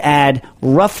 you would add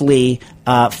roughly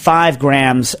 5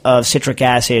 grams of citric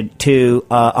acid to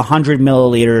 100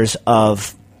 milliliters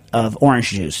of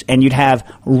orange juice, and you'd have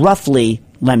roughly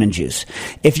lemon juice.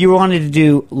 If you wanted to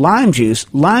do lime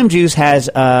juice has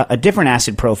a different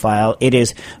acid profile.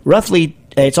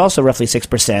 It's also roughly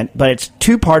 6%, but it's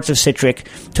 2 parts of citric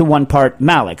to 1 part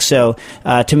malic. So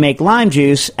to make lime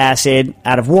juice acid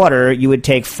out of water, you would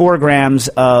take 4 grams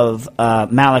of 4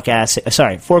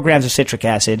 grams of citric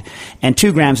acid and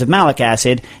 2 grams of malic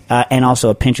acid, and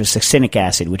also a pinch of succinic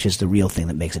acid, which is the real thing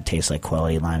that makes it taste like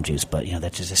quality lime juice. But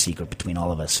that's just a secret between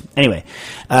all of us. Anyway,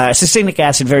 succinic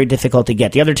acid, very difficult to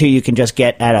get. The other two you can just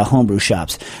get at homebrew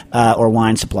shops or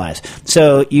wine supplies.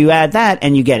 So you add that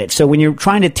and you get it. So when you're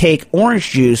trying to take orange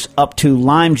juice up to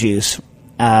lime juice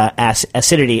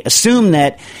acidity, assume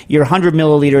that your 100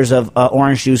 milliliters of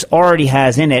orange juice already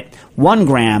has in it 1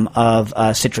 gram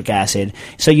of citric acid.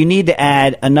 So you need to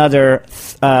add another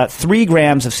 3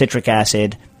 grams of citric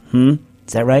acid. Is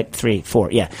that right? 3,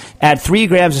 4, yeah. Add 3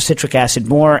 grams of citric acid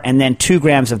more, and then 2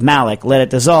 grams of malic. Let it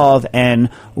dissolve,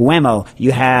 and whammo,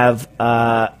 you have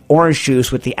orange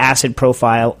juice with the acid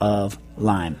profile of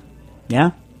lime.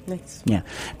 Yeah? Nice. Yeah.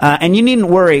 And you needn't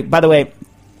worry, by the way,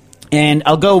 and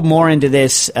I'll go more into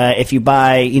this if you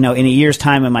buy, in a year's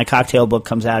time when my cocktail book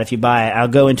comes out, if you buy it, I'll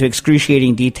go into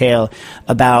excruciating detail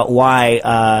about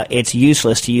why it's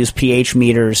useless to use pH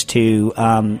meters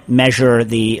to measure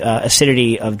the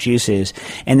acidity of juices,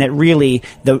 and that really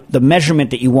the measurement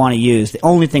that you want to use, the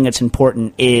only thing that's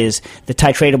important is the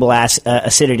titratable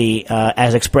acidity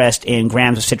as expressed in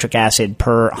grams of citric acid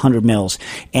per 100 mils.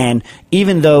 And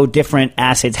even though different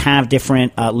acids have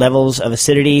different levels of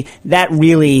acidity, that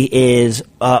really is,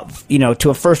 to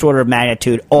a first order of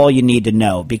magnitude, all you need to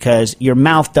know, because your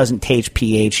mouth doesn't taste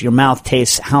pH. Your mouth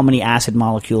tastes how many acid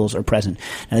molecules are present.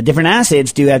 Now, the different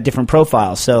acids do have different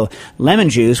profiles. So lemon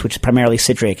juice, which is primarily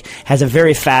citric, has a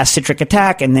very fast citric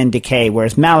attack and then decay,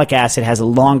 whereas malic acid has a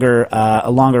longer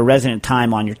resident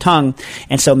time on your tongue,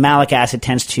 and so malic acid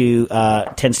tends to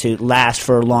last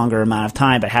for a longer amount of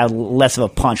time, but have less of a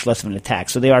punch, less of an attack.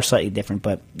 So they are slightly different,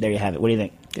 but there you have it. What do you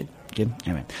think? Good.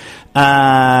 Anyway.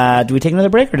 Do we take another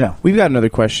break or no? We've got another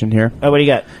question here. Oh, what do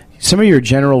you got? Some of your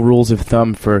general rules of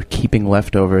thumb for keeping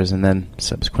leftovers and then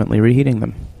subsequently reheating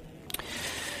them.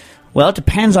 Well, it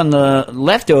depends on the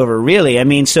leftover, really. I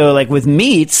mean, so like with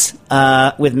meats,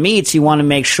 you want to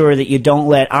make sure that you don't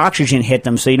let oxygen hit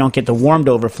them so you don't get the warmed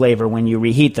over flavor when you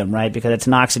reheat them, right? Because it's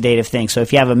an oxidative thing. So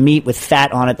if you have a meat with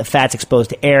fat on it, the fat's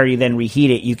exposed to air, you then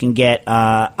reheat it, you can get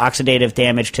oxidative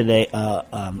damage to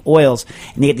the oils,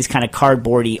 and you get these kind of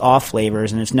cardboardy off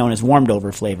flavors, and it's known as warmed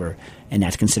over flavor, and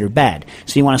that's considered bad.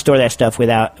 So you want to store that stuff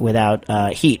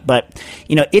without heat. But,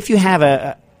 if you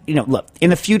have look,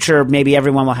 in the future, maybe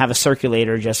everyone will have a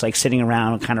circulator just like sitting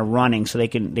around kind of running so they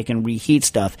can reheat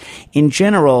stuff. In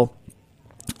general,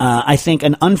 I think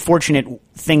an unfortunate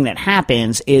thing that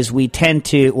happens is we tend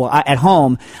to, at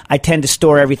home, I tend to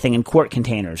store everything in quart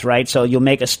containers, right? So you'll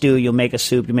make a stew, you'll make a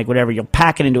soup, you'll make whatever, you'll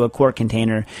pack it into a quart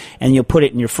container, and you'll put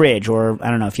it in your fridge, or I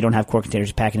don't know, if you don't have quart containers,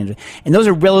 you pack it into, and those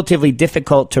are relatively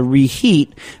difficult to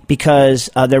reheat because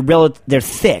they're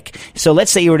thick. So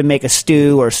let's say you were to make a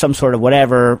stew or some sort of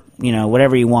whatever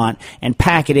you want, and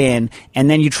pack it in, and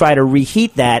then you try to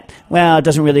reheat that, well, it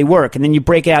doesn't really work. And then you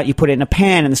break it out, you put it in a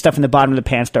pan, and the stuff in the bottom of the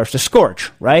pan starts to scorch,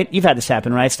 right? You've had this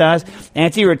happen, right, Stas? And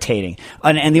it's irritating.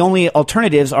 And the only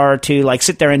alternatives are to, like,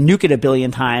 sit there and nuke it a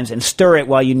billion times and stir it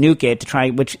while you nuke it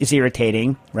which is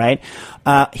irritating, right?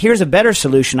 Here's a better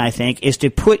solution, I think, is to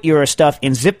put your stuff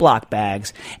in Ziploc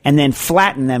bags and then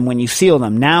flatten them when you seal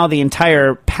them. Now the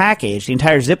entire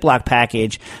Ziploc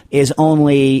package is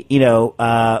only,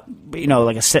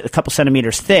 like a couple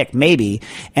centimeters thick, maybe,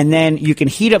 and then you can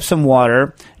heat up some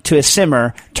water to a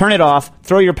simmer, turn it off,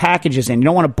 throw your packages in. You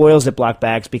don't want to boil Ziploc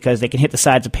bags because they can hit the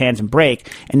sides of pans and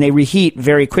break, and they reheat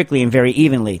very quickly and very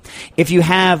evenly. If you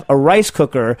have a rice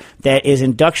cooker that is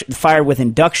fired with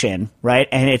induction, right,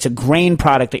 and it's a grain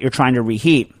product that you're trying to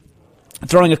reheat,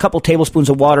 throwing a couple tablespoons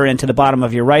of water into the bottom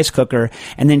of your rice cooker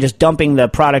and then just dumping the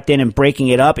product in and breaking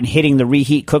it up and hitting the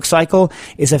reheat cook cycle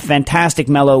is a fantastic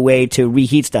mellow way to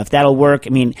reheat stuff. That'll work. I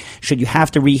mean, should you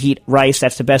have to reheat rice,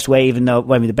 that's the best way, even though,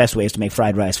 the best way is to make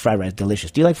fried rice. Fried rice is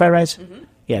delicious. Do you like fried rice? Mm-hmm.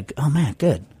 Yeah. Oh, man,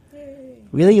 good. Yay.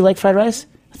 Really? You like fried rice?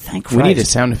 Thank Christ. We need a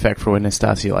sound effect for when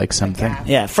Nastasia likes something.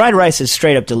 Yeah, fried rice is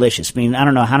straight up delicious. I mean, I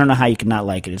don't know how you can not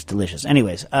like it. It's delicious.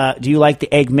 Anyways, do you like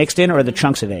the egg mixed in or the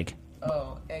chunks of egg?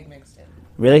 Oh, egg mixed in.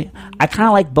 Really? I kind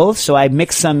of like both, so I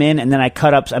mix some in, and then I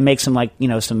make some,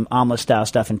 some omelet-style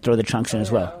stuff and throw the chunks in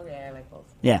as well. Okay, I like both.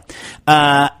 Yeah.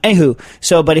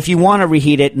 Anywho, but if you want to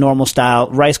reheat it normal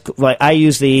style, I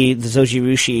use the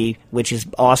Zojirushi, which is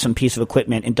awesome piece of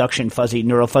equipment, induction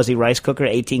neural fuzzy rice cooker,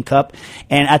 18 cup.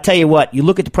 And I tell you what, you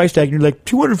look at the price tag, and you're like,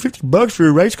 $250 for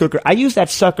a rice cooker. I use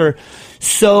that sucker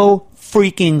so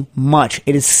freaking much.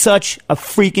 It is such a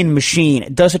freaking machine.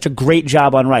 It does such a great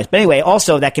job on rice. But anyway,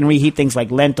 also that can reheat things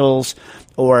like lentils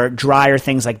or drier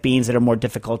things like beans that are more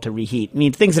difficult to reheat. I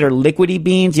mean, things that are liquidy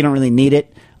beans, you don't really need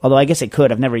it. Although I guess it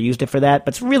could. I've never used it for that.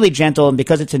 But it's really gentle, and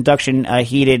because it's induction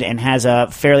heated and has a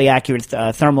fairly accurate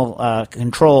thermal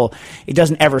control, it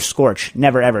doesn't ever scorch.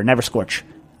 Never, ever. Never scorch.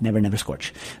 Never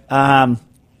scorch.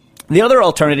 The other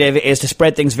alternative is to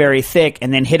spread things very thick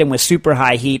and then hit them with super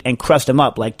high heat and crust them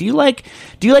up. Like, do you like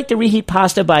to reheat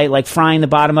pasta by like frying the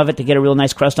bottom of it to get a real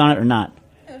nice crust on it or not?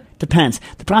 Depends.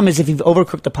 The problem is if you've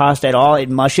overcooked the pasta at all, it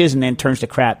mushes and then turns to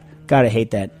crap. God, I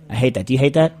hate that. Do you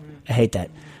hate that? I hate that.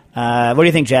 What do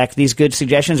you think, Jack? These good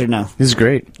suggestions or no? This is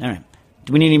great. All right.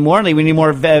 Do we need any more? Do we need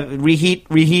more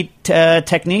reheat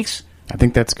techniques? I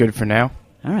think that's good for now.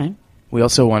 All right. We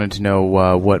also wanted to know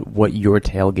what your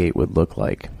tailgate would look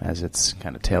like, as it's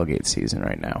kind of tailgate season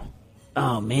right now.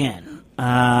 Oh, man.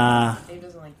 Dave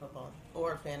doesn't like football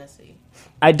or fantasy.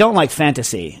 I don't like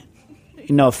fantasy.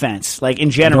 No offense. Like, in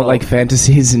general. You don't like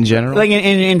fantasies in general? Like,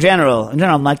 in general.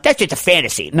 I'm like, that's just a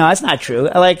fantasy. No, that's not true.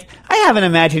 I have an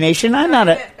imagination. I'm not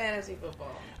a... Fantasy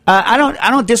football. I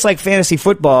don't dislike fantasy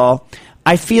football.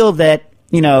 I feel that,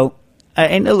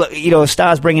 and look,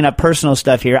 Sta's bringing up personal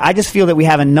stuff here. I just feel that we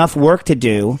have enough work to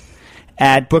do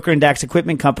at Booker and Dax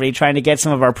Equipment Company trying to get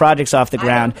some of our projects off the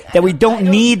ground that we don't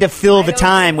need to fill the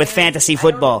time with fantasy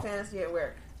football. I don't do fantasy at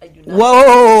work. I do not.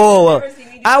 Whoa.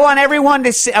 I want everyone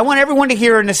to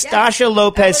hear Nastasia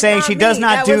Lopez saying not she does me.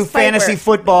 not That do was fantasy Piper.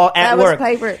 football at That was work.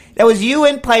 Piper. That was you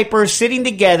and Piper sitting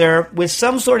together with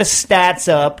some sort of stats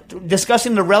up,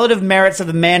 discussing the relative merits of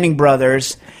the Manning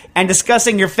brothers, and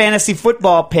discussing your fantasy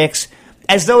football picks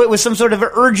as though it was some sort of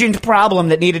urgent problem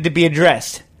that needed to be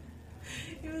addressed.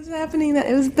 It was happening.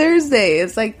 It was Thursday.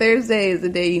 It's like Thursday is the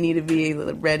day you need to be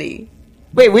ready.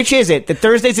 Wait, which is it? That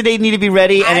Thursday's the day you need to be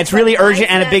ready, and it's really urgent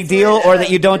and a big deal, or that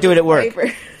you don't do it at work?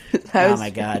 Oh my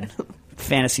god,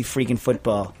 fantasy freaking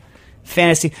football,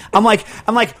 fantasy. I'm like,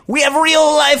 we have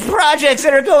real life projects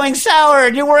that are going sour,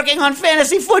 and you're working on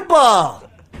fantasy football.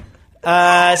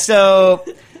 So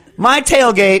my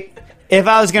tailgate, if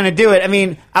I was going to do it, I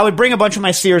mean, I would bring a bunch of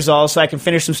my Searsall so I can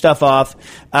finish some stuff off.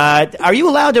 Are you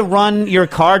allowed to run your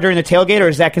car during the tailgate, or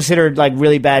is that considered like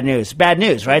really bad news? Bad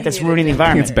news, right? That's ruining the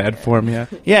environment. It's bad form, yeah.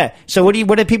 Yeah. So what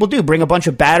do people do? Bring a bunch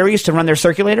of batteries to run their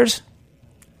circulators?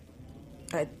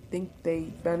 I think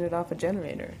they run it off a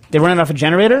generator. They run it off a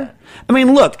generator? I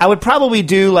mean, look, I would probably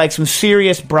do like some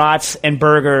serious brats and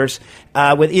burgers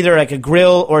with either like a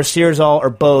grill or a Searsall or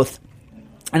both.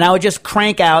 And I would just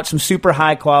crank out some super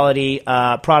high quality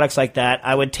products like that.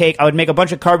 I would make a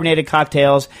bunch of carbonated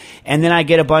cocktails, and then I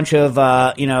get a bunch of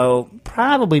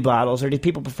probably bottles, or do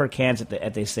people prefer cans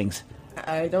at these things?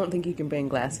 I don't think you can bring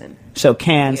glass in. So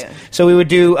cans. Yeah. So we would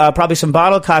do probably some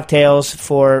bottle cocktails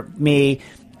for me,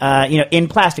 in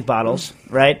plastic bottles,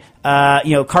 right?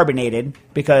 Carbonated,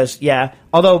 because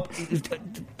although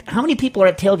how many people are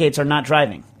at tailgates are not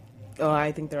driving? Oh,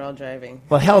 I think they're all driving.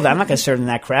 Well, hell, I'm not going to serve them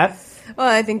that crap. Well,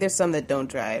 I think there's some that don't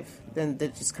drive. Then they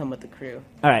just come with the crew.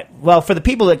 All right. Well, for the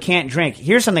people that can't drink,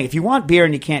 here's something. If you want beer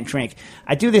and you can't drink,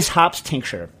 I do this hops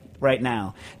tincture right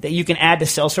now that you can add to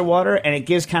seltzer water, and it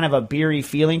gives kind of a beery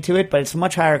feeling to it, but it's a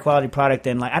much higher quality product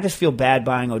than, I just feel bad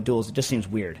buying O'Doul's. It just seems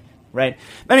weird, right?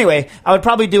 But anyway, I would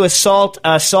probably do a salt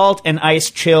and ice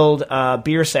chilled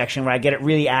beer section where I get it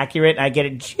really accurate, and I get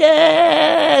it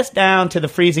just down to the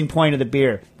freezing point of the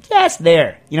beer. Just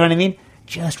there. You know what I mean?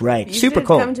 Just right. You Super should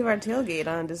cold. come to our tailgate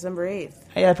on December 8th.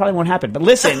 Yeah, that probably won't happen. But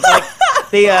listen,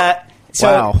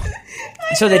 Wow.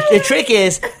 So the trick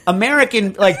is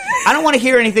American. I don't want to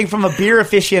hear anything from a beer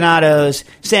aficionados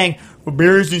saying, well,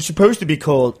 beer isn't supposed to be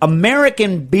cold.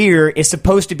 American beer is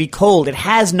supposed to be cold. It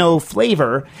has no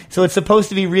flavor, so it's supposed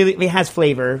to be it has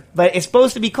flavor, but it's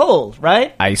supposed to be cold,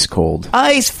 right? Ice cold.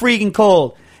 Ice freaking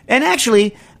cold. And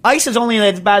actually, ice is only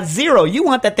about 0. You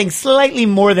want that thing slightly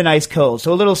more than ice cold.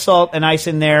 So a little salt and ice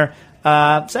in there.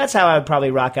 So that's how I would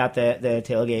probably rock out the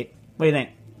tailgate. What do you think?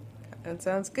 That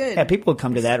sounds good. Yeah, people would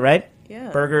come to that, right?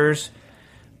 Yeah. Burgers,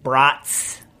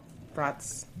 brats.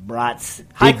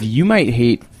 Dave, you might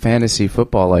hate fantasy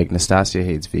football like Nastasia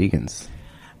hates vegans.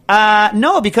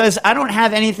 No, because I don't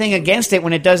have anything against it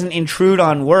when it doesn't intrude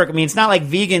on work. I mean, it's not like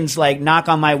vegans knock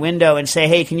on my window and say,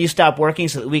 hey, can you stop working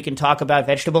so that we can talk about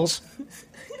vegetables?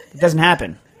 It doesn't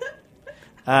happen.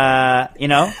 All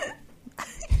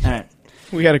right.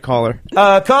 We got a caller.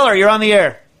 Caller, you're on the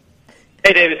air.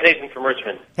 Hey, Dave, it's Nathan from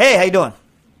Richmond. Hey, how you doing?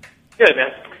 Good,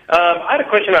 man. I had a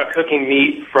question about cooking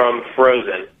meat from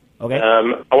frozen. Okay.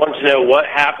 I wanted to know what's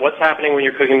happening when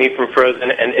you're cooking meat from frozen,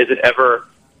 and is it ever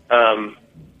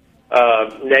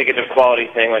negative quality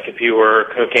thing, like if you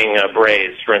were cooking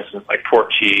braised, for instance, like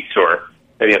pork cheeks or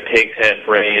maybe a pig's head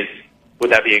braised, would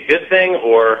that be a good thing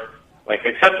or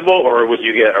acceptable, or would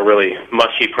you get a really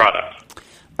mushy product?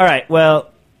 All right,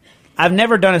 well, I've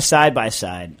never done a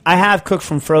side-by-side. I have cooked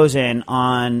from frozen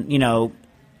on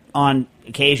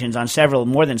occasions, on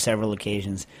more than several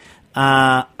occasions.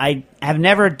 I've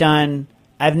never done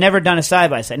a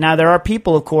side-by-side. Now, there are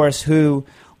people, of course, who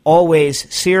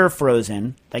always sear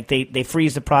frozen, like they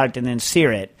freeze the product and then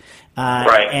sear it.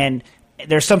 Right. And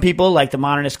there's some people, like the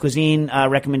Modernist Cuisine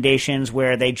recommendations,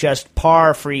 where they just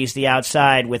par freeze the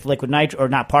outside with liquid nitrogen, or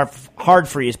not hard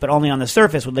freeze, but only on the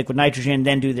surface with liquid nitrogen,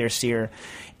 then do their sear.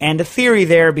 And the theory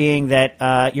there being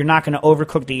that you're not going to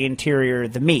overcook the interior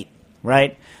of the meat,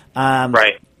 right?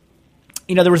 Right.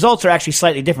 The results are actually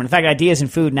slightly different. In fact, Ideas in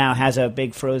Food now has a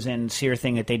big frozen sear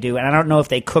thing that they do, and I don't know if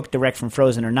they cook direct from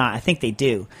frozen or not. I think they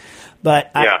do,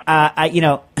 but yeah.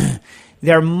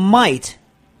 There might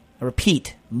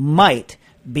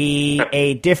be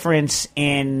a difference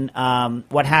in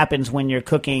what happens when you're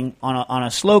cooking on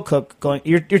a slow cook.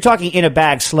 You're talking in a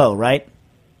bag slow, right?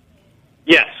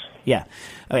 Yes. Yeah.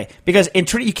 Okay. Because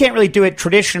you can't really do it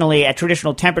traditionally at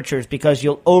traditional temperatures because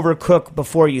you'll overcook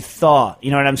before you thaw. You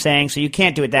know what I'm saying? So you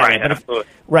can't do it that way. Right. Absolutely.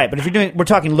 But if we're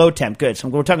talking low temp. Good. So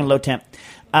we're talking low temp.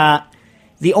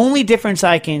 The only difference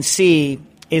I can see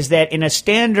is that in a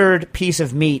standard piece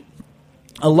of meat,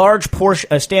 a large portion,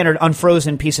 a standard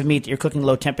unfrozen piece of meat that you're cooking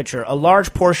low temperature, a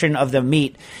large portion of the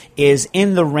meat is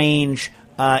in the range,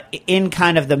 in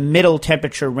kind of the middle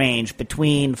temperature range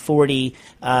between 40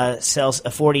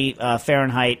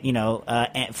 Fahrenheit,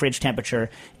 fridge temperature,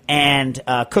 and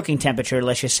cooking temperature.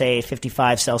 Let's just say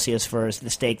 55 Celsius for the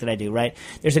steak that I do. Right?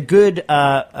 There's a good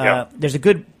there's a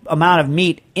good amount of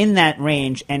meat in that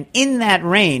range, and in that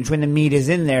range, when the meat is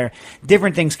in there,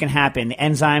 different things can happen.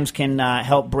 Enzymes can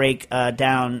help break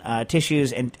down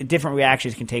tissues, and different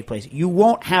reactions can take place. You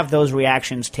won't have those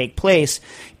reactions take place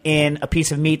in a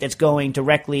piece of meat that's going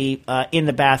directly in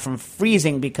the bath from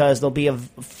freezing, because there'll be a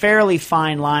fairly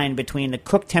fine line between the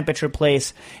cook temperature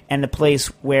place and the place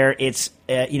where it's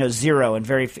zero,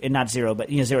 and not zero, but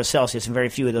 0 Celsius, and very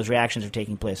few of those reactions are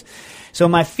taking place. So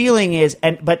my feeling is,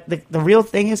 but the real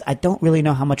thing is, I don't really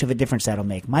know how much of a difference that'll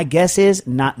make. My guess is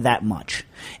not that much.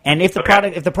 And if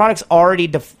the product's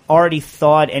already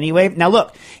thawed anyway. Now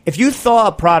look, if you thaw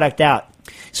a product out,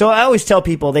 so I always tell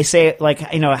people, they say, like,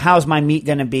 how's my meat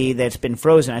going to be that's been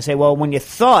frozen? I say, well, when you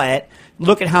thaw it,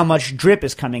 look at how much drip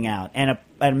is coming out. And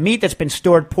a meat that's been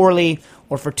stored poorly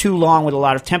or for too long with a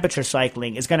lot of temperature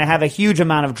cycling is going to have a huge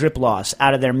amount of drip loss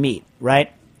out of their meat,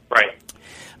 right?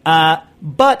 Right.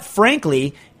 But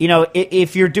frankly,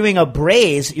 if you're doing a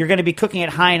braise, you're going to be cooking at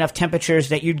high enough temperatures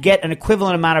that you'd get an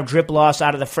equivalent amount of drip loss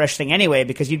out of the fresh thing anyway,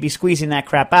 because you'd be squeezing that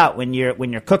crap out when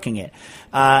you're cooking it.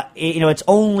 It's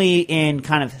only in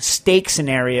kind of steak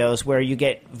scenarios where you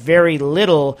get very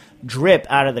little drip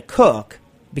out of the cook,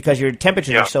 because your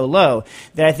temperatures are so low,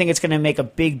 that I think it's going to make a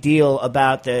big deal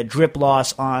about the drip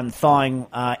loss on thawing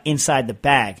inside the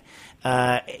bag.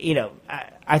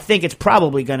 I think it's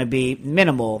probably going to be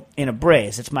minimal in a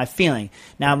braise. It's my feeling.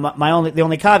 Now, the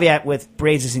only caveat with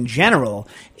braises in general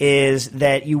is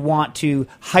that you want to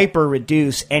hyper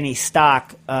reduce any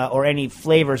stock or any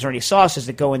flavors or any sauces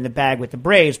that go in the bag with the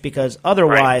braise, because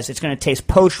otherwise it's going to taste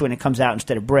poached when it comes out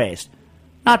instead of braised.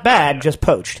 Not bad, just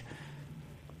poached.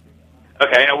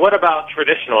 Okay, and what about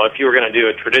traditional? If you were going to do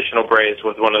a traditional braise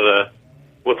with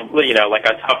like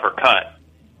a tougher cut,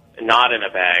 not in a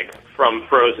bag, from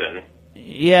frozen.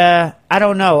 Yeah, I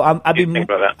don't know.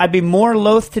 I'd be more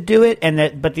loath to do it,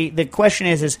 but the question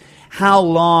is how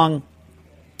long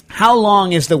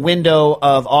is the window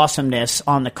of awesomeness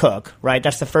on the cook? Right,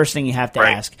 that's the first thing you have to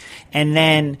ask, and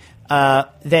then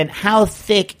how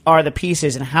thick are the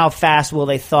pieces, and how fast will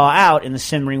they thaw out in the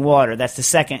simmering water? That's the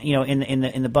second,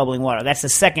 in the bubbling water. That's the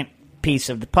second piece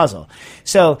of the puzzle.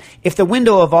 So if the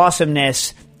window of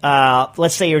awesomeness,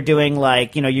 let's say you're doing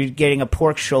you're getting a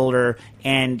pork shoulder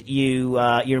and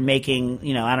you're making,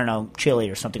 chili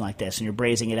or something like this, and you're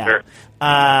braising it out. Sure.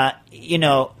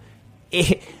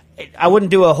 I wouldn't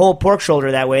do a whole pork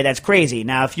shoulder that way. That's crazy.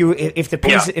 Now, if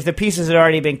the pieces had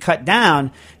already been cut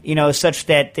down, such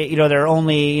that they're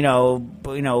only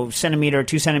centimeter or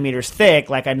 2 centimeters thick,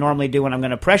 like I normally do when I'm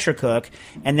going to pressure cook,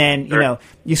 and then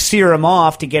you sear them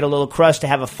off to get a little crust to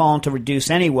have a foam to reduce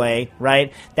anyway,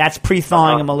 right? That's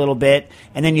pre-thawing them a little bit,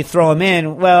 and then you throw them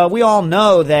in. Well, we all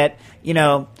know that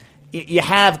you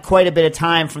have quite a bit of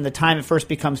time from the time it first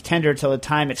becomes tender till the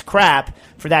time it's crap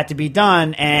for that to be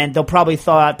done, and they'll probably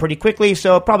thaw out pretty quickly,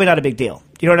 so probably not a big deal.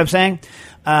 You know what I'm saying?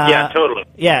 Yeah, totally.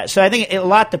 Yeah, so I think a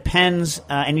lot depends,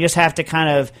 and you just have to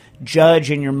kind of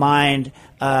judge in your mind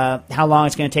how long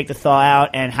it's going to take to thaw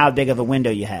out and how big of a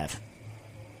window you have.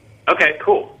 Okay,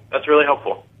 cool. That's really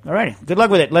helpful. All righty. Good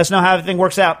luck with it. Let us know how everything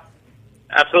works out.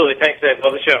 Absolutely. Thanks, Dave.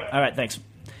 Love the show. All right, thanks.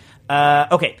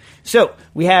 Okay, so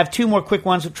we have 2 more quick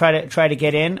ones to try to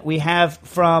get in. We have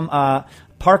from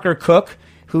Parker Cook,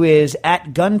 who is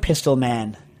at Gun Pistol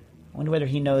Man. I wonder whether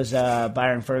he knows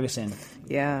Byron Ferguson.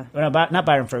 Yeah. No, not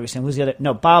Byron Ferguson. Who's the other?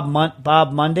 No, Bob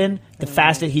Munden. The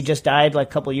fastest. He just died like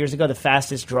a couple of years ago. The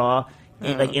fastest draw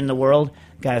in the world.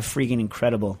 Guy freaking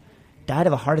incredible. Died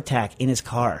of a heart attack in his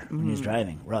car when he was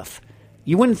driving. Rough.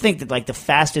 You wouldn't think that the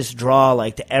fastest draw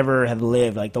to ever have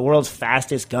lived, the world's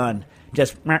fastest gun,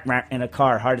 just in a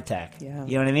car, heart attack. Yeah.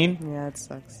 You know what I mean? Yeah, it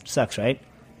sucks. Sucks, right?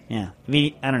 Yeah.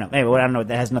 I don't know. Maybe, I don't know.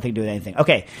 That has nothing to do with anything.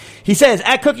 Okay. He says,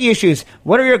 at Cookie Issues,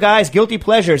 what are your guys' guilty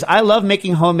pleasures? I love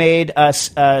making homemade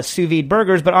sous vide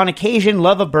burgers, but on occasion,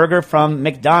 love a burger from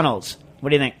McDonald's.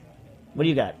 What do you think? What do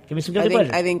you got? Give me some guilty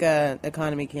pleasures. I think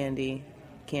economy candy.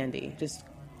 Just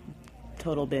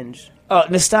total binge. Oh,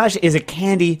 Nastasia is a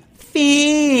candy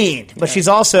fiend. But she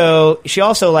also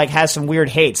has some weird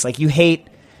hates. You hate...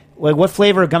 what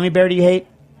flavor of gummy bear do you hate?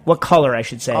 What color, I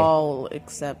should say? All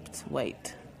except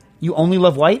white. You only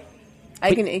love white?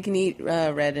 I can eat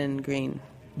red and green.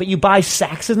 But you buy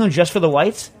sacks of them just for the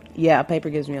whites? Yeah, Piper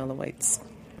gives me all the whites.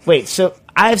 Wait, so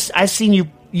I've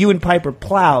seen you and Piper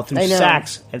plow through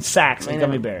sacks and sacks of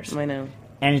gummy bears. I know.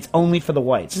 and it's only for the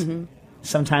whites.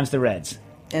 Sometimes the reds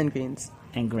And greens.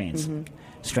 and greens.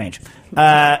 Strange.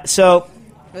 So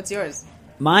What's yours?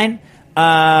 mine.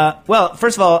 Well,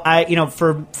 first of all,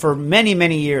 for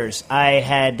many years, I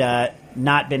had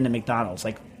not been to McDonald's,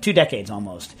 like 2 decades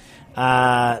almost,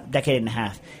 decade and a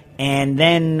half. And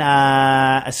then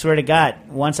I swear to God,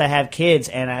 once I have kids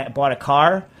and I bought a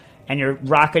car, and you're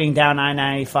rocketing down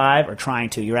I-95, or trying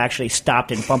to, you're actually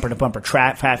stopped in bumper-to-bumper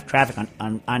traffic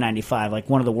on I-95, like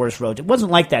one of the worst roads. It wasn't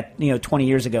like that, 20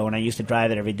 years ago when I used to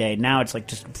drive it every day. Now it's like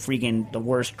just freaking the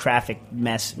worst traffic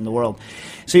mess in the world.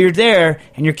 So you're there,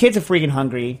 and your kids are freaking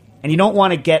hungry, and you don't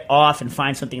want to get off and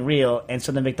find something real, and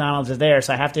so the McDonald's is there.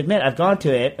 So I have to admit, I've gone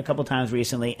to it a couple times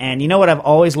recently, and you know what I've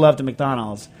always loved at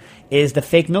McDonald's? Is the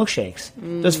fake milkshakes.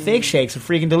 Those fake shakes are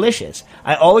freaking delicious.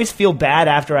 I always feel bad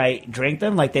after I drink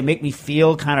them, like they make me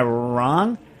feel kind of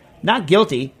wrong. Not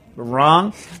guilty, but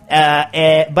wrong. But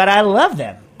I love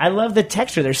them. I love the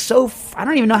texture. They're so... I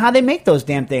don't even know how they make those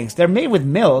damn things. They're made with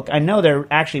milk. I know they're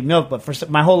actually milk, but for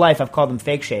my whole life I've called them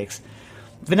fake shakes.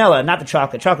 Vanilla, not the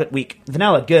chocolate. Chocolate weak.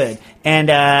 Vanilla, good. And,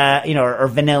 or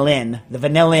vanillin. The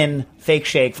vanillin fake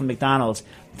shake from McDonald's.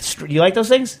 Do you like those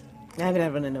things? I haven't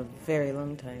had one in a very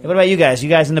long time. What about you guys? You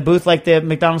guys in the booth like the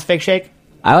McDonald's fake shake?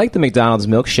 I like the McDonald's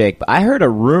milkshake, but I heard a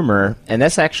rumor, and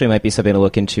this actually might be something to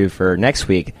look into for next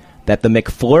week, that the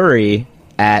McFlurry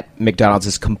at McDonald's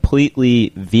is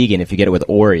completely vegan if you get it with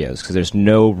Oreos, because there's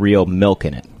no real milk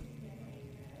in it.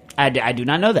 I do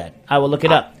not know that. I will look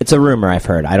it up. It's a rumor I've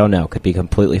heard. I don't know. Could be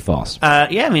completely false.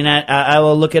 Yeah, I mean, I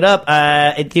will look it up.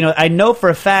 I know for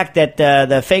a fact that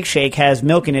the fake shake has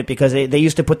milk in it because they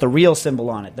used to put the real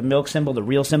symbol on it, the milk symbol, the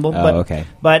real symbol. Oh, okay.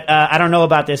 But I don't know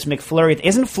about this McFlurry.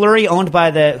 Isn't Flurry owned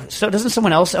by So doesn't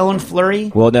someone else own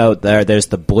Flurry? Well, no. There's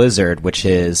the Blizzard, which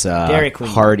is Dairy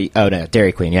Queen. Hardy. Oh no,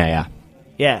 Dairy Queen. Yeah.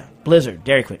 Yeah, Blizzard,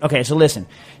 Dairy Queen. Okay, so listen.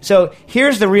 So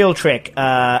here's the real trick,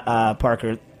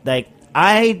 Parker. Like,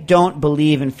 I don't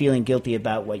believe in feeling guilty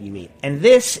about what you eat. And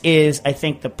this is, I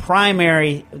think, the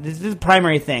primary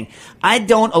thing. I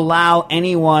don't allow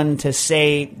anyone to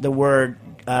say the word,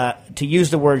 to use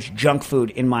the words junk food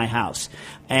in my house.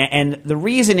 And the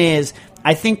reason is,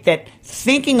 I think that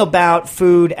thinking about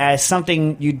food as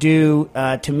something you do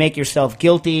to make yourself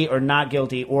guilty or not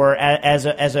guilty, or as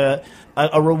a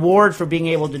reward for being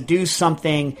able to do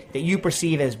something that you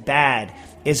perceive as bad,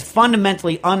 is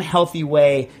fundamentally unhealthy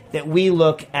way that we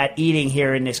look at eating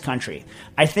here in this country.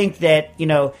 I think that,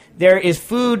 there is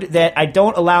food that I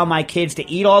don't allow my kids to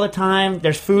eat all the time.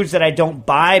 There's foods that I don't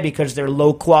buy because they're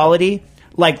low quality,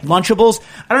 like Lunchables.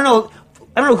 I don't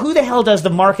know who the hell does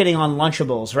the marketing on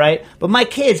Lunchables, right? But my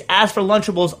kids ask for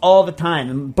Lunchables all the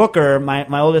time. And Booker,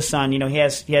 my oldest son, he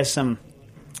has some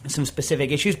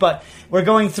specific issues, but we're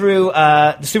going through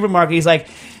the supermarket. He's like,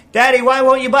 Daddy, why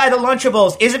won't you buy the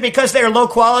Lunchables? Is it because they're low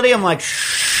quality? I'm like,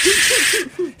 shh.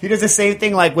 He does the same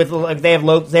thing, like they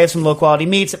have some low quality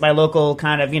meats at my local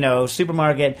kind of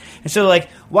supermarket, and so like,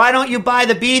 why don't you buy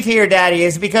the beef here, Daddy?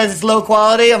 Is it because it's low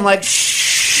quality? I'm like,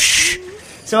 shh.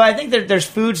 So I think that there's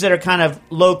foods that are kind of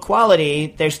low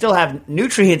quality. They still have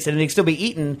nutrients and they can still be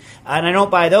eaten, and I don't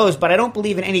buy those. But I don't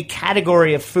believe in any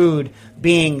category of food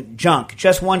being junk.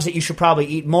 Just ones that you should probably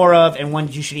eat more of and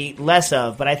ones you should eat less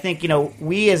of. But I think,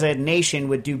 we as a nation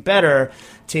would do better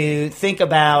to think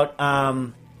about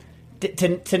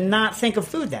to not think of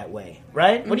food that way,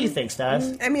 right? Mm-hmm. What do you think,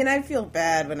 Stas? I mean, I feel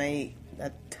bad when I eat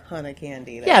a ton of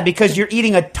candy. Yeah, because you're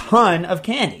eating a ton of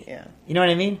candy. Yeah. You know what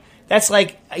I mean? That's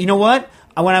like, you know what?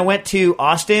 When I went to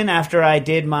Austin after I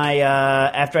did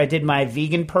my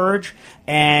vegan purge,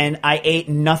 and I ate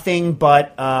nothing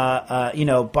but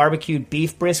barbecued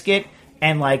beef brisket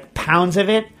and like pounds of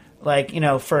it,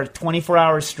 for 24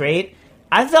 hours straight,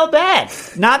 I felt bad.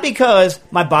 Not because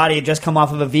my body had just come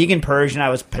off of a vegan purge and I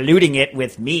was polluting it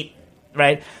with meat,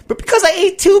 right? But because I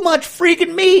ate too much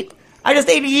freaking meat. I just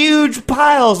ate huge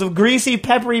piles of greasy,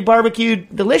 peppery,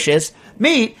 barbecued, delicious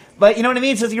meat. But you know what I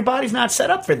mean? So your body's not set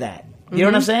up for that. You know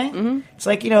what I'm saying? Mm-hmm. It's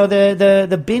like,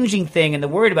 the binging thing and the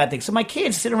worried about things. So my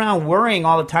kids sit around worrying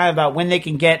all the time about when they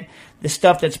can get the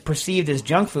stuff that's perceived as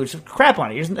junk food. So crap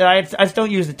on it. I just don't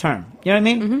use the term. You know what I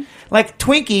mean? Mm-hmm. Like,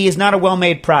 Twinkie is not a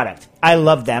well-made product. I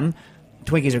love them.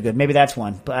 Twinkies are good. Maybe that's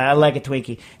one. But I like a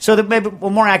Twinkie. So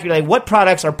more accurately, what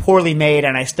products are poorly made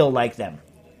and I still like them?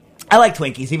 I like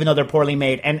Twinkies, even though they're poorly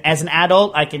made. And as an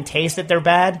adult, I can taste that they're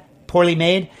bad, poorly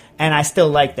made, and I still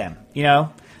like them,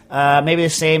 Maybe the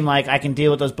same, like, I can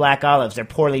deal with those Black Olives. They're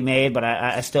poorly made, but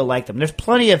I still like them. There's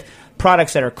plenty of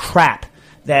products that are crap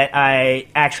that I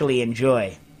actually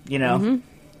enjoy, Mm-hmm.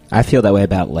 I feel that way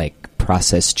about, like,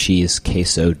 processed cheese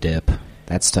queso dip.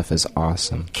 That stuff is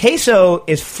awesome. Queso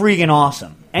is freaking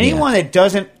awesome. Anyone that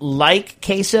doesn't like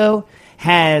queso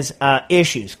has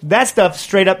issues. That stuff's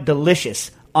straight up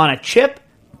delicious. On a chip,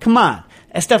 come on.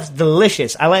 That stuff's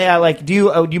delicious. I like. Do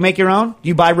you make your own? Do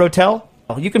you buy Rotel?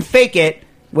 You can fake it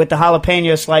with the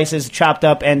jalapeno slices chopped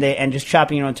up and just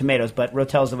chopping your own tomatoes, but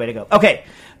Rotel's the way to go. Okay,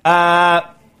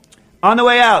 on the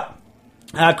way out,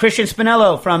 Christian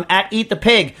Spinello from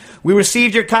 @EatThePig. We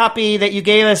received your copy that you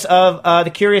gave us of The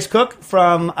Curious Cook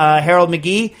from Harold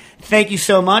McGee. Thank you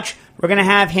so much. We're going to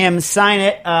have him sign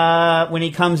it when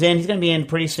he comes in. He's going to be in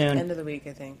pretty soon. End of the week,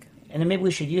 I think. And then maybe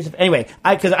we should use it. Anyway,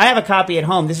 because I have a copy at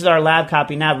home. This is our lab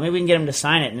copy now, but maybe we can get him to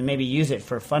sign it and then maybe use it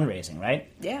for fundraising, right?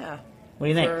 Yeah. What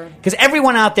do you think? Because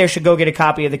everyone out there should go get a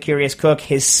copy of The Curious Cook,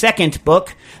 his second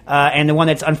book, and the one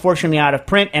that's unfortunately out of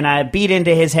print. And I beat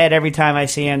into his head every time I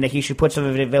see him that he should put some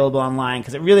of it available online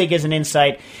because it really gives an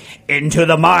insight into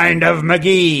the mind of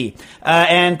McGee.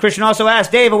 And Christian also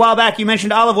asked, Dave, a while back you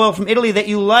mentioned olive oil from Italy that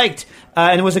you liked,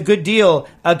 and it was a good deal.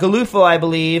 Galufo, I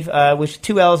believe, with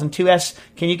 2 L's and 2 S.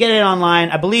 Can you get it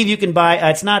online? I believe you can buy.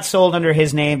 It's not sold under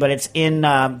his name, but it's in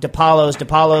DePaulo's.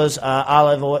 DePaulo's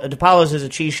olive oil. DePaulo's is a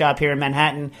cheese shop here in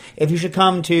Manhattan. If you should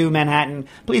come to Manhattan,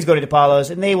 please go to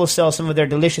DePaulo's, and they will sell some of their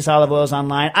delicious olive oils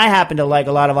online. I happen to like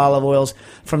a lot of olive oils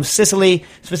from Sicily,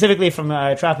 specifically from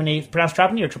Trapani. Pronounced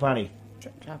Trapani or Trapani?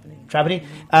 Trapani.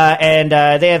 And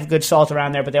they have good salt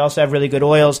around there, but they also have really good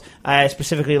oils. I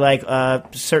specifically like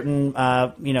certain,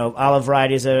 olive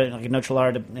varieties, like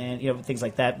Nocellara, and things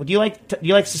like that. Do you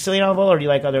like Sicilian olive oil, or do you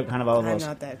like other kind of olive oils? I'm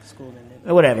not that schooled in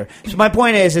it. Whatever. So my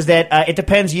point is that it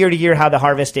depends year to year how the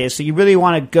harvest is. So you really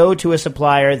want to go to a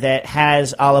supplier that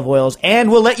has olive oils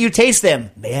and will let you taste them.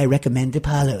 May I recommend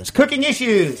DePaulo's? Cooking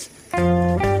Issues.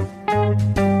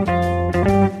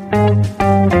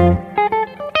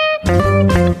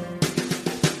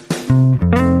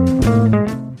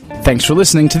 Thanks for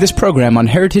listening to this program on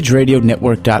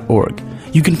heritageradionetwork.org.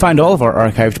 You can find all of our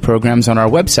archived programs on our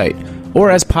website or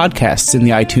as podcasts in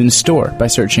the iTunes Store by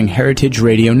searching Heritage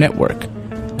Radio Network.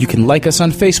 You can like us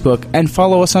on Facebook and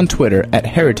follow us on Twitter at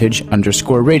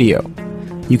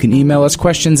 @heritage_radio. You can email us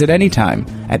questions at any time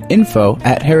at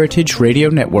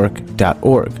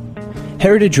info@heritageradionetwork.org.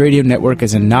 Heritage Radio Network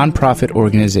is a non-profit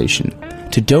organization.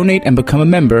 To donate and become a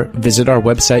member, visit our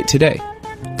website today.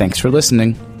 Thanks for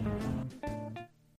listening.